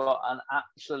up, we've got an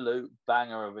absolute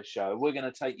banger of a show. We're going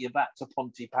to take you back to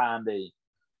Pontypandy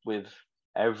with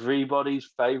everybody's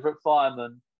favourite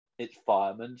fireman. It's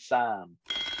Fireman Sam.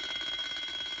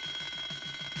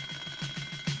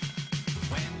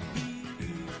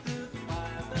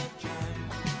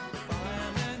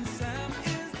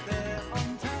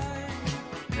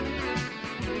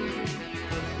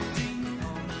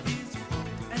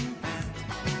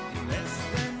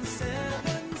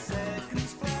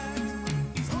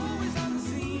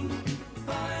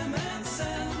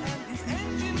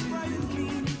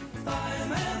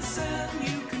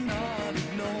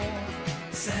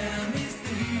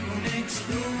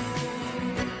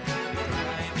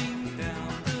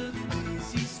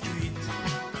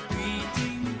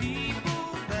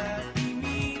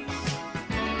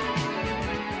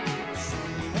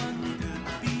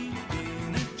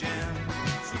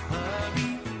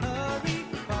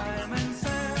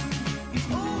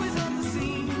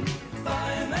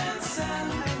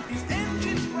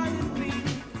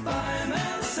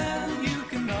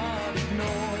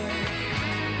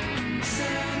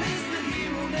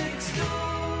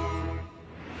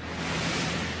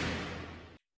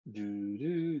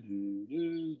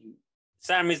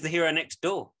 Sam is the hero next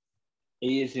door.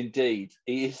 He is indeed.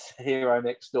 He is the hero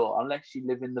next door, unless you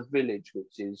live in the village,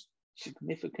 which is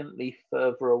significantly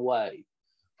further away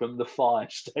from the fire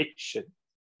station.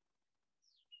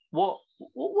 What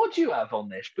do you have on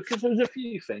this? Because there's a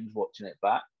few things watching it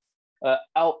back.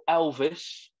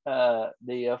 Elvis,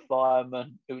 the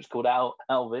fireman, who was called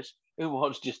Elvis, who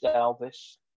was just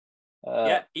Elvis.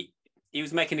 He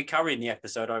was making a curry in the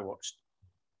episode I watched.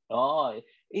 Oh,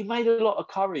 he made a lot of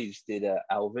curries, did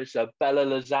Elvis. Bella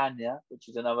Lasagna, which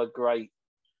is another great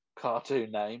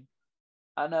cartoon name.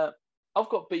 And I've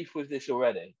got beef with this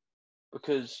already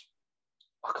because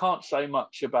I can't say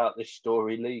much about this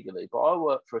story legally, but I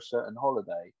work for a certain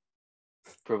holiday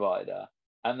provider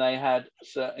and they had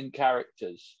certain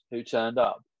characters who turned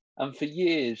up. And for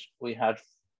years, we had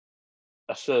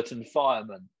a certain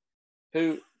fireman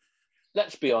who,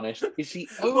 let's be honest, is the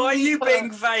only... Why are you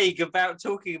being vague about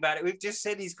talking about it? We've just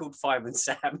said he's called Fireman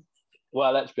Sam.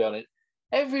 Well, let's be honest.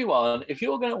 Everyone, if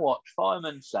you're going to watch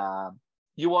Fireman Sam,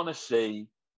 you want to see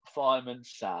Fireman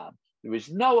Sam. There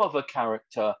is no other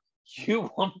character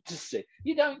you want to see.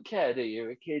 You don't care, do you?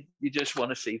 You're a kid. You just want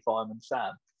to see Fireman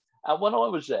Sam. And when I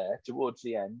was there, towards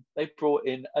the end, they brought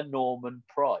in a Norman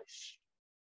Price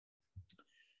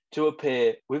to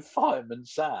appear with Fireman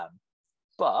Sam.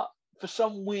 But for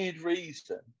some weird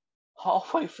reason,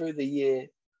 halfway through the year,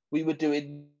 we were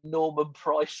doing Norman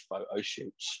Price photo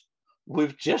shoots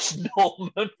with just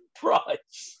Norman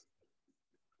Price.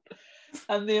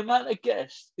 And the amount of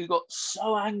guests who got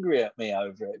so angry at me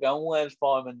over it, going, where's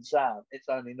Fireman Sam? It's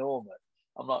only Norman.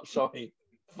 I'm like, sorry,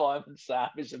 Fireman Sam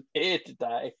isn't here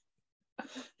today.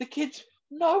 The kids,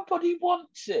 nobody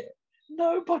wants it.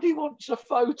 Nobody wants a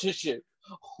photo shoot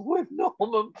with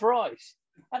Norman Price.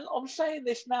 And I'm saying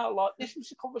this now, like, this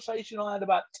was a conversation I had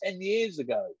about 10 years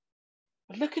ago.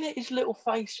 But looking at his little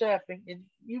face there, thinking,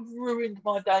 you've ruined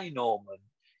my day, Norman.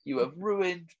 You have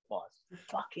ruined my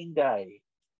fucking day.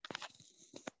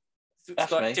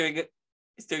 It's like doing a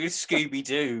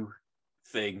Scooby-Doo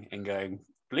thing and going,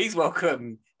 please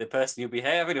welcome the person you'll be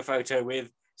having a photo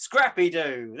with,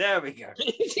 Scrappy-Doo. There we go.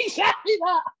 It's exactly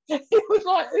that. It was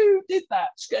like, who did that?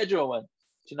 Scheduleman.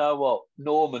 Do you know what?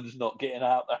 Norman's not getting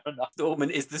out there enough.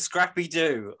 Norman is the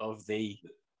Scrappy-Doo of the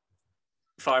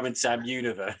Fireman Sam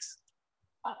universe.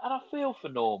 And I feel for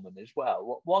Norman as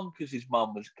well. One, because his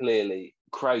mum was clearly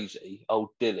crazy, old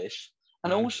Dillis.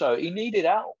 And also, he needed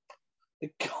help. The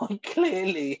guy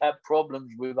clearly had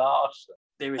problems with arson.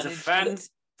 There is a fan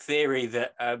theory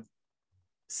that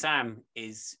Sam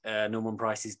is Norman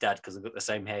Price's dad because they've got the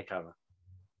same hair colour.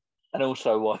 And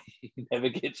also why he never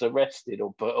gets arrested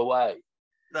or put away.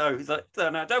 No, he's like,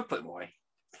 no, don't put him away.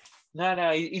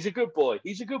 No, he's a good boy.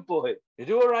 He's a good boy. You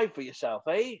do all right for yourself,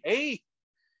 eh? Hey,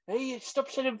 stop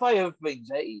setting fire with things,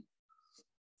 eh?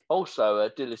 Also,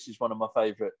 Dillis is one of my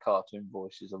favourite cartoon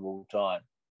voices of all time.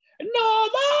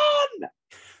 Norman!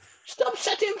 Stop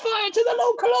setting fire to the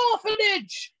local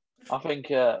orphanage! I think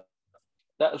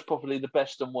that was probably the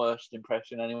best and worst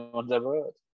impression anyone's ever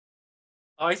heard.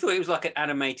 I thought it was like an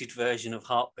animated version of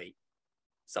Heartbeat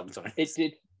sometimes. It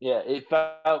did, yeah, it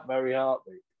felt very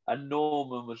Heartbeat. And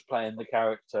Norman was playing the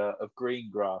character of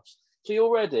Greengrass. See,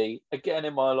 already, again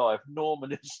in my life,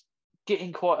 Norman is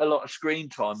getting quite a lot of screen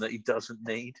time that he doesn't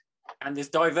need. And there's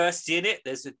diversity in it.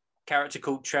 There's a character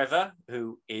called Trevor,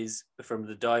 who is from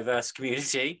the diverse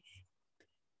community.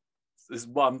 There's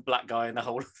one black guy in the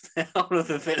whole of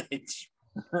the village.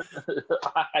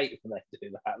 I hate when they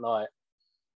do that. Like,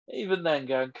 even then,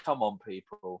 going, come on,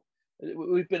 people.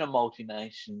 We've been a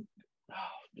multinational.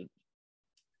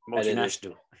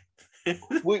 Multinational.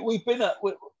 We've been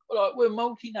we're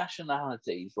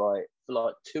multinationalities like for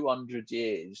like 200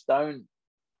 years.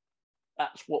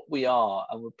 That's what we are,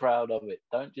 and we're proud of it.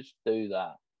 Don't just do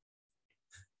that.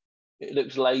 It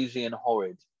looks lazy and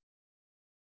horrid.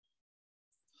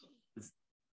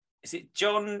 Is it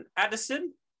John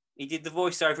Addison? He did the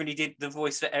voiceover and he did the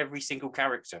voice for every single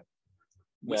character,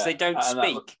 which they don't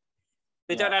speak.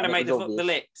 They don't animate the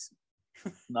lips.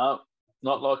 No,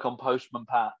 not like on Postman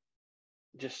Pat.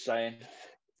 Just saying,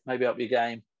 maybe up your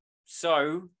game.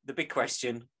 So, the big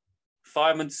question,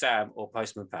 Fireman Sam or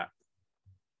Postman Pat?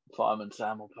 Fireman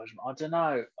Sam or Postman? I don't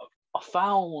know. I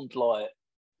found like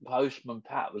Postman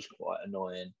Pat was quite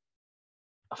annoying.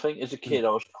 I think as a kid I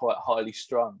was quite highly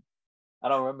strung.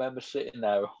 And I remember sitting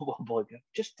there, oh boy,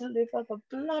 just deliver the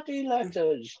bloody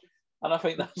letters. And I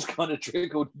think that's kind of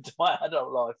trickled into my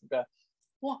adult life. And go,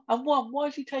 what? And why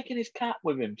is he taking his cat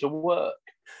with him to work?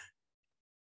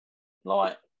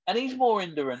 Like, and he's more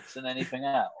endurance than anything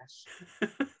else.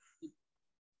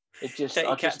 It just take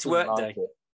your cat to work day.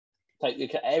 Take your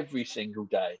cat every single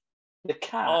day. The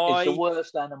cat is the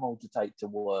worst animal to take to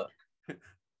work.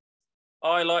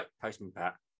 I like Postman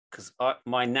Pat because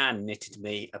my nan knitted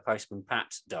me a Postman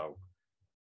Pat doll,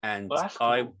 and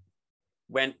I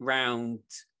went round.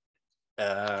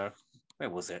 Where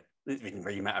was it? It didn't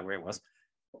really matter where it was.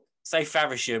 Say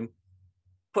Faversham,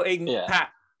 putting Pat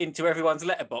into everyone's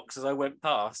letterbox as I went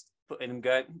past, putting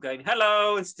them going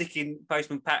hello and sticking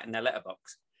Postman Pat in their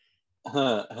letterbox.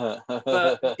 But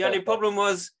the only problem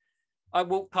was I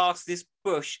walked past this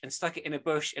bush and stuck it in a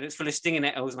bush, and it's full of stinging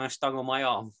nettles, and I stung on my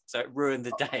arm, so it ruined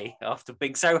the day after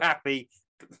being so happy,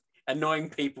 annoying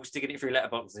people sticking it through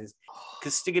letterboxes.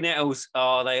 Because stinging nettles they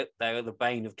are the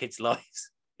bane of kids'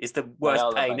 lives. It's the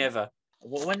worst pain ever.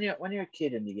 Well, when you're a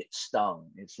kid and you get stung,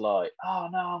 it's like, oh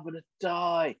no, I'm gonna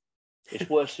die. It's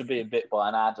worse than being bit by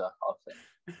an adder, I think.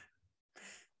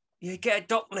 You get a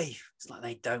dock leaf. It's like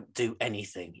they don't do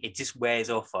anything. It just wears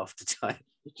off after time.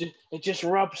 It just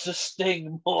rubs the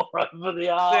sting more over the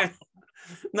arm.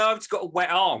 No, I've just got a wet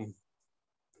arm.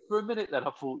 For a minute then, I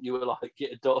thought you were like,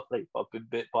 get a dock leaf. I've been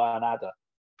bit by an adder.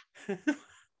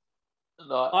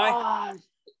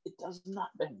 It does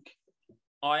nothing.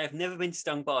 I have never been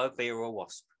stung by a bee or a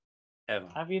wasp, ever.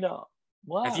 Have you not?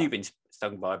 Wow. Have you been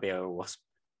stung by a bee or a wasp?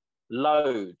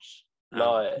 Loads.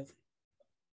 Like,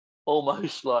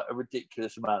 almost like a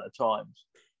ridiculous amount of times.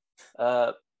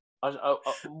 That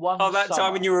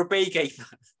time when you were a beekeeper.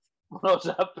 When I was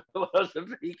a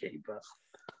beekeeper.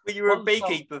 When you were a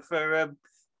beekeeper for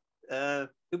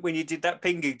when you did that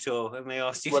Pingu tour and they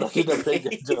asked you when I did a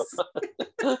Pingu tour.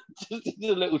 Just did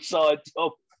a little side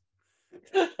job.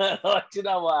 Do you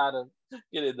know what, Adam?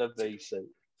 Get in the bee suit.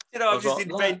 You know,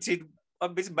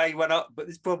 I've just made one up, but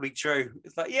it's probably true.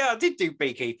 It's like, yeah, I did do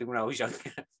beekeeping when I was younger.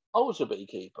 I was a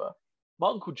beekeeper. My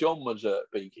Uncle John was a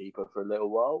beekeeper for a little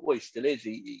while. Well, he still is.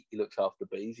 He looks after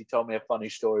bees. He told me a funny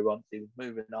story once. He was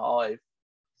moving a hive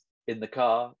in the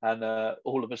car, and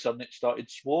all of a sudden it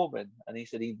started swarming. And he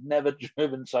said he'd never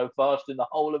driven so fast in the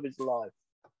whole of his life.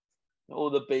 All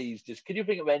the bees just... Can you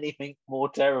think of anything more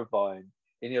terrifying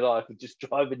in your life than just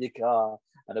driving your car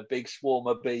and a big swarm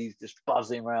of bees just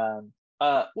buzzing around?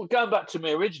 Well, going back to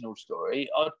my original story,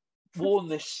 I'd worn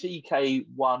this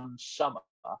CK1 summer.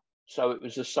 So it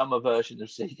was a summer version of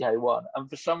CK1. And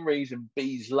for some reason,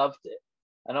 bees loved it.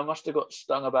 And I must have got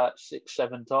stung about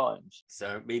 6-7 times.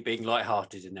 So me being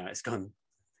lighthearted and now it's gone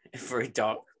very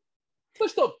dark. Well,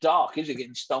 it's not dark, is it,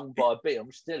 getting stung by a bee?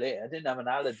 I'm still here. I didn't have an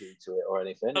allergy to it or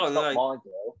anything. It's not my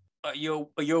girl. Are you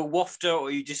a wafter,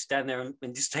 or you just stand there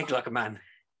and just take it like a man?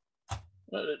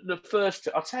 The first...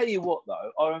 I'll tell you what,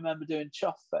 though. I remember doing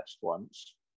Chuff Fest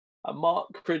once. And Mark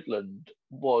Cridland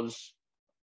was...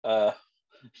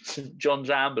 St. John's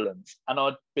ambulance, and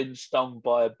I'd been stung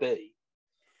by a bee,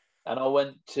 and I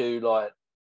went to like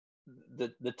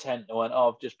the tent and went,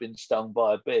 I've just been stung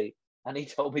by a bee, and he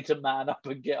told me to man up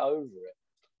and get over it,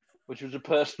 which was a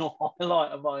personal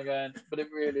highlight of mine, going, but it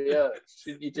really hurts.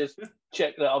 Shouldn't you just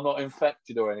check that I'm not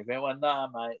infected or anything? I went, nah,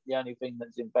 mate, the only thing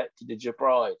that's infected is your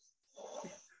pride.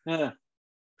 Yeah.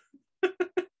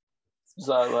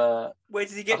 So where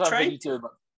did he get trained?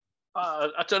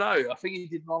 I don't know. I think he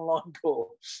did an online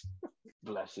course.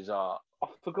 Bless his heart. I've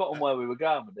forgotten where we were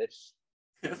going with this.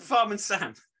 Farm and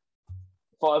Sam.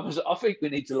 I think we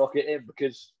need to lock it in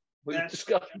because we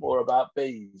discussed more about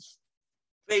bees.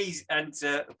 Bees and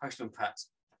Postman Pat.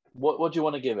 What do you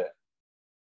want to give it?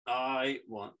 I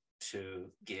want to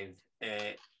give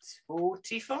it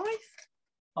 45.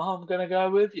 I'm going to go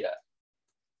with you.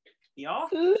 Yeah.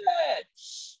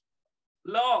 Let's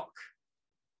lock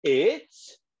it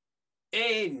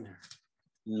in.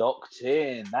 Locked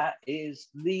in. That is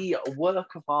the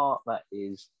work of art that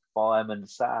is Fireman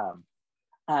Sam.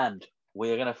 And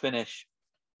we're going to finish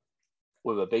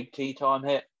with a big tea time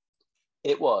hit.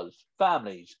 It was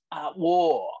Families at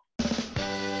War.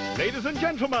 Ladies and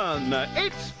gentlemen,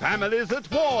 it's Families at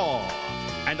War.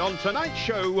 And on tonight's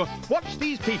show, watch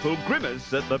these people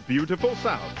grimace at the beautiful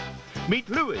South. Meet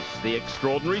Lewis, the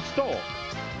extraordinary stork.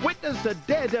 Witness a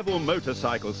daredevil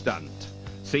motorcycle stunt.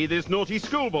 See this naughty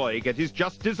schoolboy get his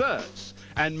just desserts.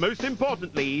 And most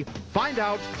importantly, find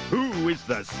out who is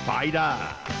the spider.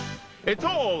 It's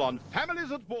all on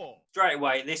Families at War. Straight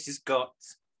away, this has got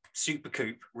Super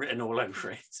Coop written all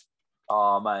over it.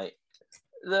 Oh, mate.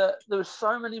 There were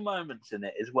so many moments in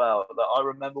it as well that I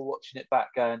remember watching it back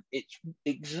going, it's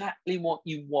exactly what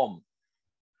you want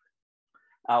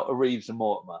out of Reeves and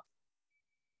Mortimer.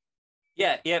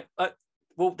 Yeah.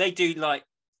 Well, they do like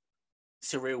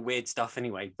surreal, weird stuff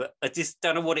anyway, but I just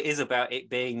don't know what it is about it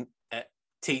being at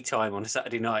tea time on a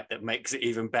Saturday night that makes it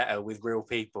even better with real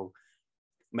people,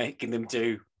 making them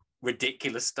do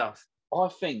ridiculous stuff. I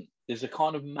think there's a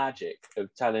kind of magic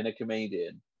of telling a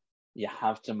comedian you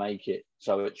have to make it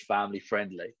so it's family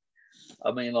friendly.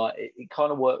 I mean, like it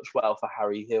kind of works well for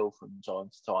Harry Hill from time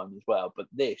to time as well. But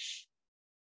this,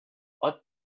 I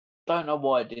don't know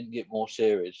why it didn't get more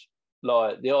serious.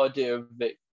 Like the idea of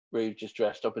Vic Reeves just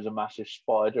dressed up as a massive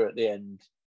spider at the end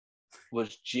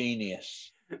was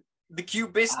genius. The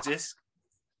Cubistus.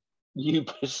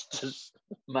 Cubistus,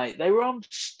 mate. They were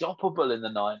unstoppable in the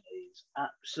 90s.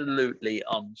 Absolutely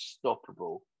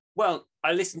unstoppable. Well,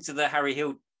 I listened to the Harry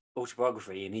Hill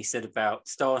autobiography, and he said about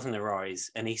Stars in Their Eyes,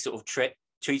 and he sort of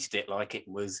treated it like it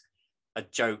was a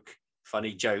joke,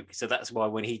 funny joke. So that's why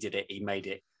when he did it, he made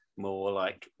it more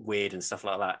like weird and stuff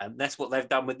like that. And that's what they've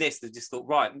done with this. They just thought,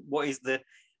 right, what is the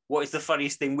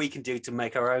funniest thing we can do to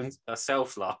make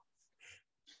ourselves laugh?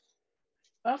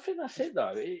 I think that's it,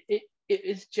 though. It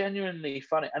is genuinely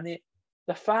funny, and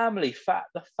the family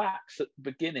the facts at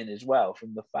the beginning as well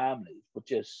from the families were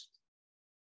just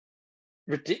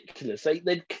ridiculous.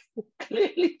 They'd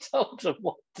clearly told them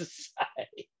what to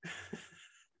say.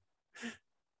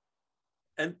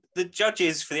 And the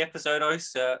judges for the episode I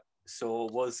saw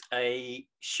was a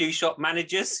shoe shop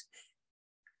managers.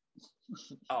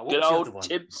 Oh, good old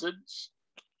Timpsons.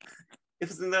 It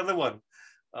was another one.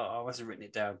 Oh, I must have written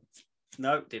it down.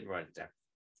 No, didn't write it down.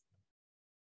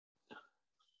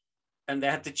 And they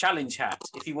had the challenge hat.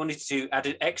 If you wanted to add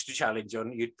an extra challenge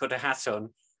on, you'd put a hat on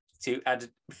to add an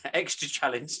extra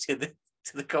challenge to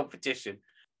the competition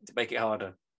to make it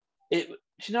harder. Do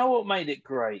you know what made it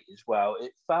great as well?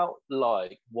 It felt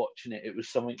like watching it was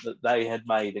something that they had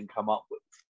made and come up with.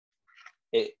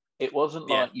 It wasn't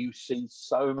like you see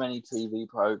so many TV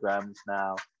programs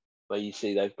now where you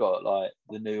see they've got like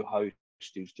the new host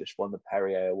who's just won the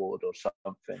Perrier Award or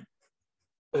something,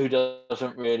 who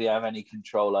doesn't really have any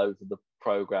control over the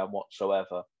program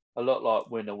whatsoever. A lot like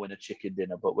Winner Winner Chicken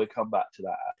Dinner, but we'll come back to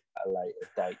that at a later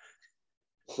date.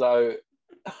 So,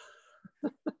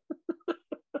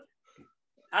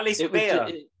 Alice Beer.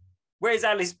 Where's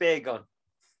Alice Beer gone?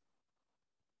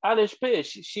 Alice Beer,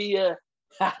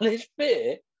 Alice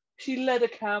Beer, she led a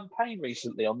campaign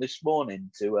recently on This Morning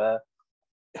to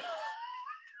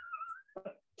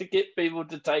to get people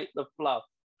to take the fluff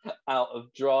out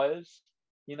of dryers,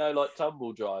 like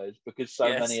tumble dryers, because so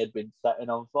many had been setting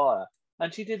on fire.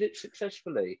 And she did it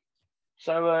successfully.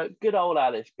 So good old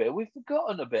Alice Beer. We've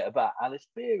forgotten a bit about Alice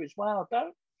Beer as well.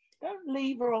 Don't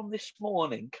leave her on This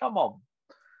Morning. Come on.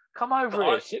 Come over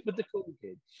here. Sit with the cool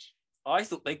kids. I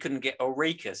thought they couldn't get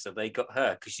Ulrika, so they got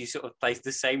her because she sort of plays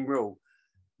the same role.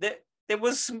 There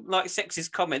was some like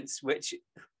sexist comments, which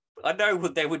I know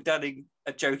they were done in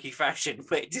a jokey fashion,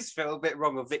 but it just felt a bit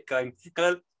wrong of Vic going,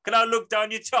 can I look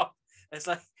down your top? It's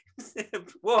like,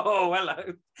 whoa,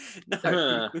 hello.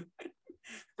 No.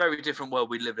 Very different world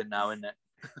we live in now, isn't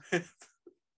it?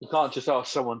 You can't just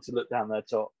ask someone to look down their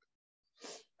top.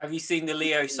 Have you seen the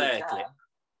Leo Sayer clip?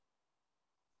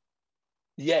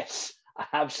 Yes, I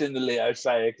have seen the Leo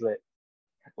Sayer clip.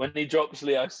 When he drops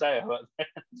Leo Sayer,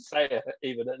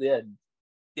 even at the end.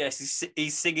 Yes,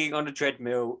 he's singing on a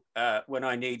treadmill. When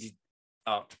I needed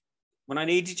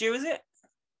you, is it?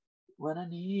 When I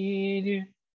need you.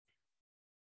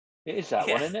 It is that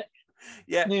one, isn't it?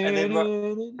 Yeah, and then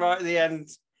right at the end,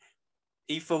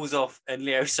 he falls off, and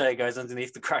Leo Sayer goes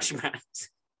underneath the crash mat.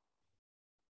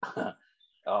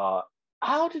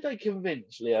 How did they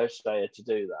convince Leo Sayer to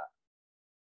do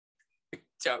that?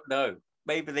 Don't know.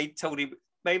 Maybe they told him.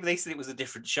 Maybe they said it was a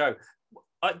different show.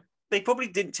 They probably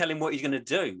didn't tell him what he's going to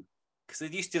do, because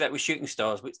they used to do that with shooting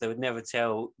stars, which they would never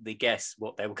tell the guests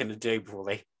what they were going to do before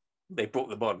they brought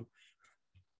them on.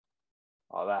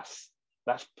 Oh, that's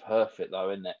perfect though,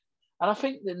 isn't it? And I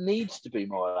think there needs to be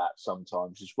more of that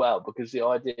sometimes as well, because the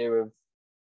idea of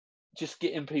just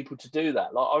getting people to do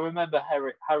that. Like I remember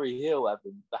Harry Hill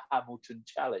having the Hamilton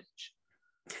Challenge.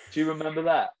 Do you remember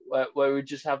that? Where we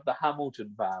just have the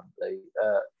Hamilton family,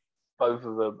 both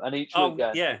of them, and each week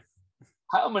goes, yeah.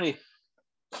 How many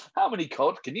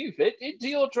cods can you fit into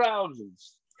your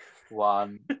trousers?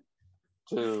 1,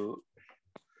 2.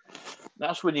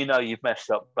 That's when you know you've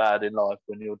messed up bad in life,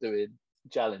 when you're doing a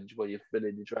challenge where you're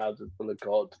filling your trousers full of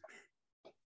cod.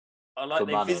 I like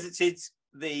they visited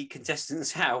the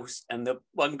contestant's house, and the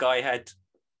one guy had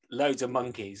loads of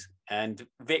monkeys, and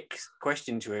Vic's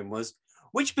question to him was,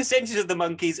 which percentage of the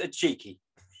monkeys are cheeky?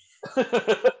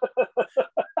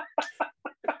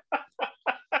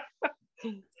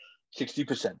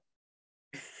 60%.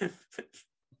 It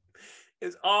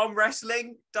was arm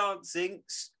wrestling, dancing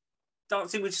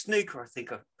with snooker, I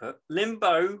think I put.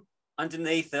 Limbo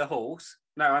underneath a horse.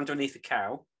 No, underneath a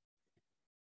cow.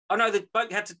 Oh no, the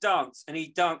bloke had to dance, and he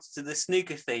danced to the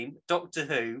snooker theme, Doctor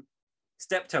Who,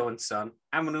 Steptoe and Son,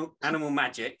 Animal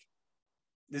Magic.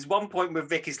 There's one point where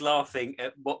Vic is laughing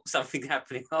at something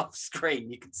happening off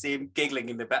screen. You can see him giggling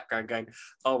in the background, going,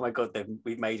 "Oh my god,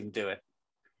 we've made him do it."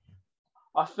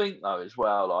 I think though as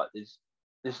well, like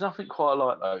there's nothing quite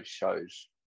like those shows,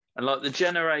 and like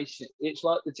it's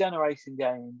like the Generation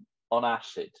game on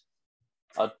acid.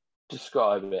 I'd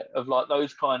describe it of like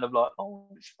those kind of like, oh,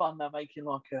 it's fun. They're making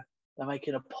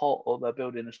a pot or they're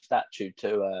building a statue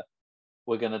to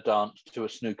we're going to dance to a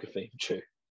snooker theme tune.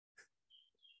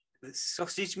 The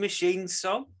Sausage Machine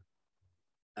song.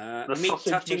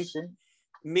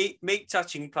 Meat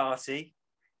touching party.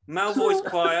 Male voice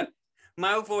choir.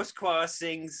 Male voice choir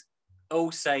sings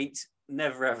All Saints,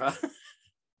 Never Ever.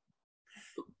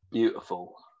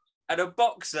 Beautiful. And a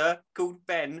boxer called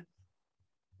Ben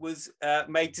was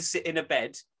made to sit in a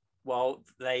bed while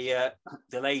the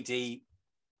lady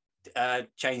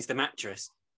changed the mattress.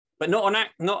 But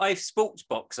not a sports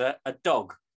boxer, a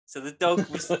dog. So the dog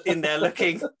was in there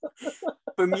looking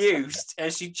bemused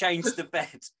as she changed the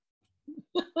bed.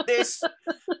 This,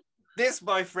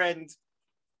 my friend,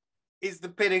 is the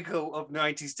pinnacle of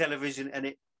 90s television,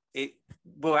 and it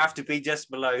will have to be just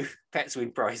below Pets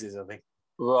Win Prizes, I think.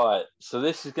 Right. So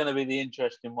this is going to be the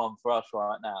interesting one for us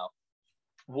right now.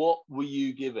 What will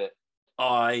you give it?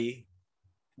 I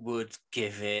would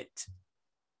give it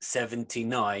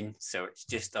 79, so it's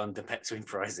just under Pets Win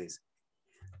Prizes.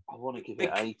 I want to give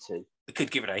it 80. I could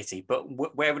give it 80, but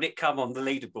where would it come on the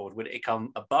leaderboard? Would it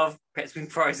come above Pets Win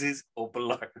Prizes or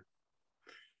below?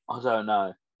 I don't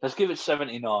know. Let's give it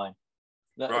 79.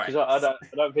 Right. Because I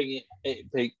don't think it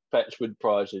peaked Pets Win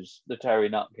Prizes. The Terry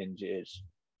Nutkins years.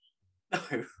 No.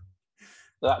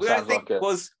 That sounds like a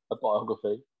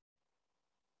biography.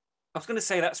 I was going to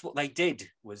say that's what they did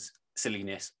was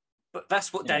silliness, but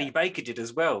that's what Danny Baker did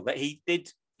as well. That he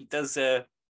does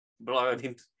rely on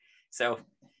himself.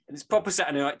 And it's proper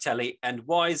Saturday night telly. And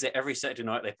why is it every Saturday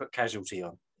night they put Casualty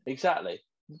on? Exactly.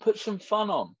 Put some fun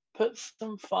on. Put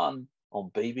some fun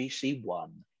on BBC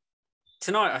One.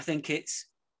 Tonight, I think it's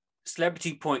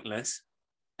Celebrity Pointless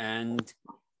and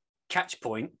Catch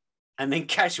Point and then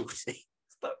Casualty.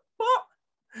 But what?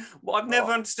 Well, I've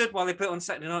never understood why they put it on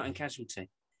Saturday night and Casualty.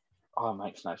 Oh, it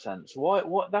makes no sense. Why?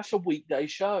 What? That's a weekday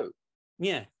show.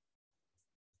 Yeah.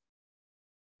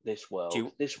 This world.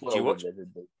 Do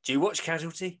you watch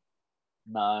Casualty?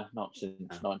 No, not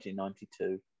since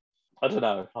 1992. I don't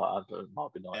know. It might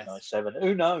be 1997.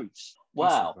 Who knows?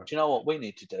 Wow. Do you know what we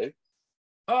need to do?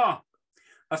 Oh,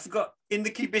 I forgot. In the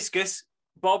Cubiscus,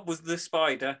 Bob was the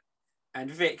spider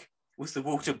and Vic was the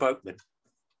water boatman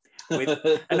with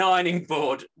an ironing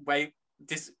board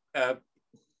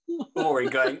boring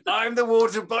going, I'm the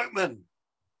water boatman.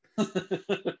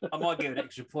 I might give an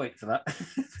extra point for that.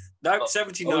 No,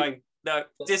 79. No,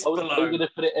 just below.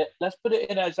 Let's put it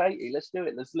in as 80. Let's do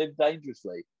it. Let's live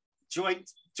dangerously.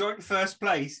 Joint first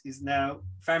place is now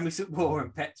Families at War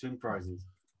and Pets Win Prizes.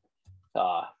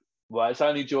 Well, it's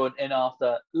only joined in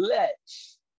after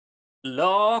Let's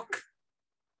Lock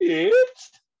It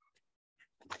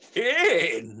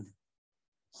In.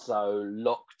 So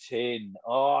locked in.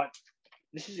 Oh,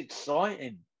 this is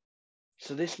exciting.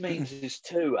 So this means there's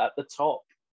 2 at the top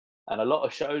and a lot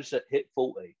of shows that hit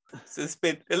 40. So there's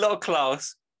been a lot of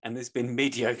class and there's been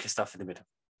mediocre stuff in the middle.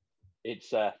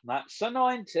 It's that's the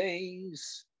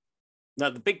 90s. Now,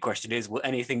 the big question is, will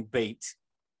anything beat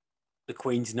the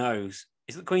Queen's Nose?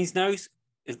 Is it the Queen's Nose?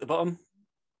 Is it the bottom?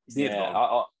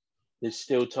 There's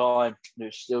still time.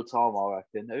 There's still time, I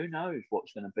reckon. Who knows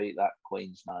what's going to beat that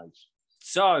Queen's Nose?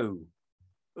 So,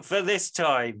 for this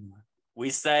time, we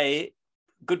say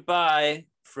goodbye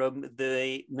from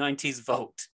the 90s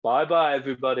vault. Bye-bye,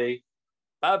 everybody.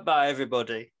 Bye-bye,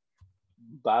 everybody.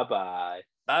 Bye-bye.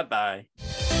 Bye-bye.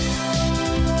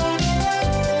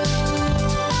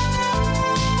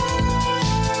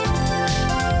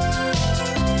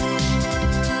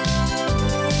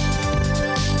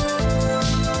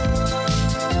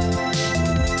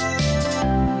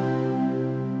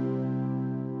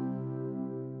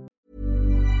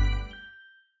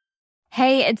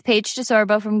 Hey, it's Paige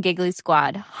DeSorbo from Giggly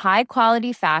Squad. High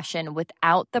quality fashion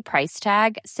without the price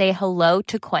tag. Say hello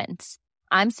to Quince.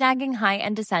 I'm snagging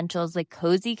high-end essentials like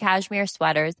cozy cashmere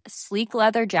sweaters, sleek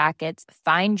leather jackets,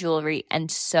 fine jewelry,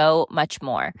 and so much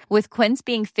more. With Quince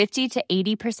being 50 to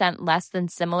 80% less than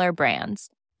similar brands.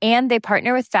 And they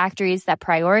partner with factories that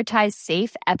prioritize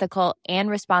safe, ethical, and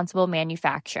responsible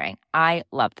manufacturing. I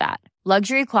love that.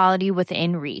 Luxury quality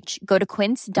within reach. Go to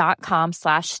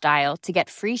quince.com/style to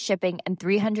get free shipping and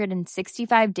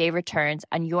 365-day returns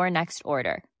on your next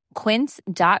order.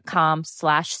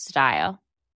 Quince.com/style.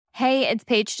 Hey, it's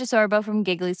Paige DeSorbo from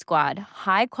Giggly Squad.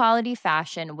 High quality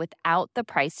fashion without the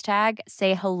price tag.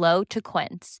 Say hello to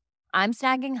Quince. I'm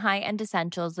snagging high-end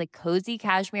essentials like cozy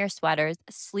cashmere sweaters,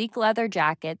 sleek leather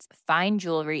jackets, fine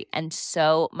jewelry, and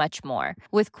so much more.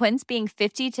 With Quince being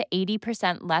 50 to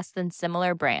 80% less than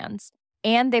similar brands.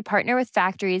 And they partner with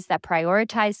factories that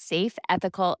prioritize safe,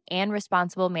 ethical, and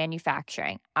responsible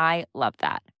manufacturing. I love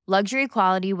that. Luxury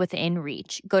quality within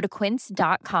reach. Go to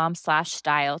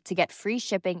quince.com/style to get free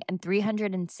shipping and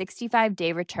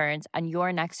 365-day returns on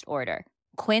your next order.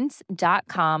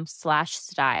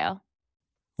 Quince.com/style.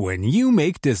 When you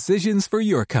make decisions for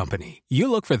your company,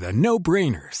 you look for the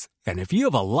no-brainers. And if you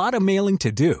have a lot of mailing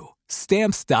to do,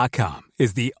 Stamps.com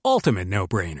is the ultimate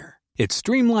no-brainer. It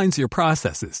streamlines your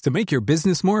processes to make your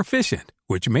business more efficient,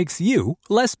 which makes you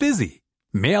less busy.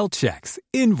 Mail checks,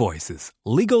 invoices,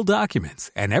 legal documents,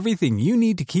 and everything you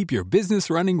need to keep your business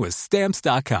running with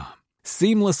Stamps.com.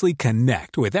 Seamlessly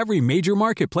connect with every major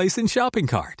marketplace and shopping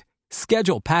cart.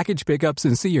 Schedule package pickups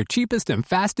and see your cheapest and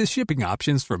fastest shipping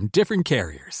options from different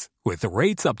carriers, with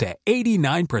rates up to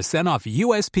 89% off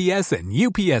USPS and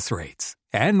UPS rates.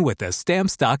 And with the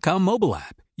Stamps.com mobile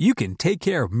app, you can take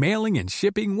care of mailing and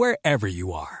shipping wherever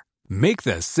you are. Make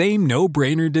the same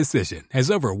no-brainer decision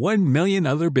as over 1 million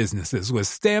other businesses with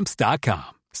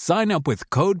Stamps.com. Sign up with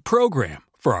code PROGRAM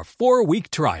for a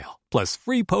 4-week trial, plus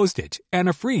free postage and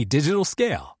a free digital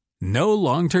scale. No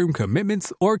long-term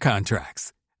commitments or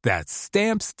contracts. That's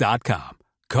Stamps.com.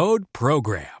 Code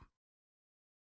PROGRAM.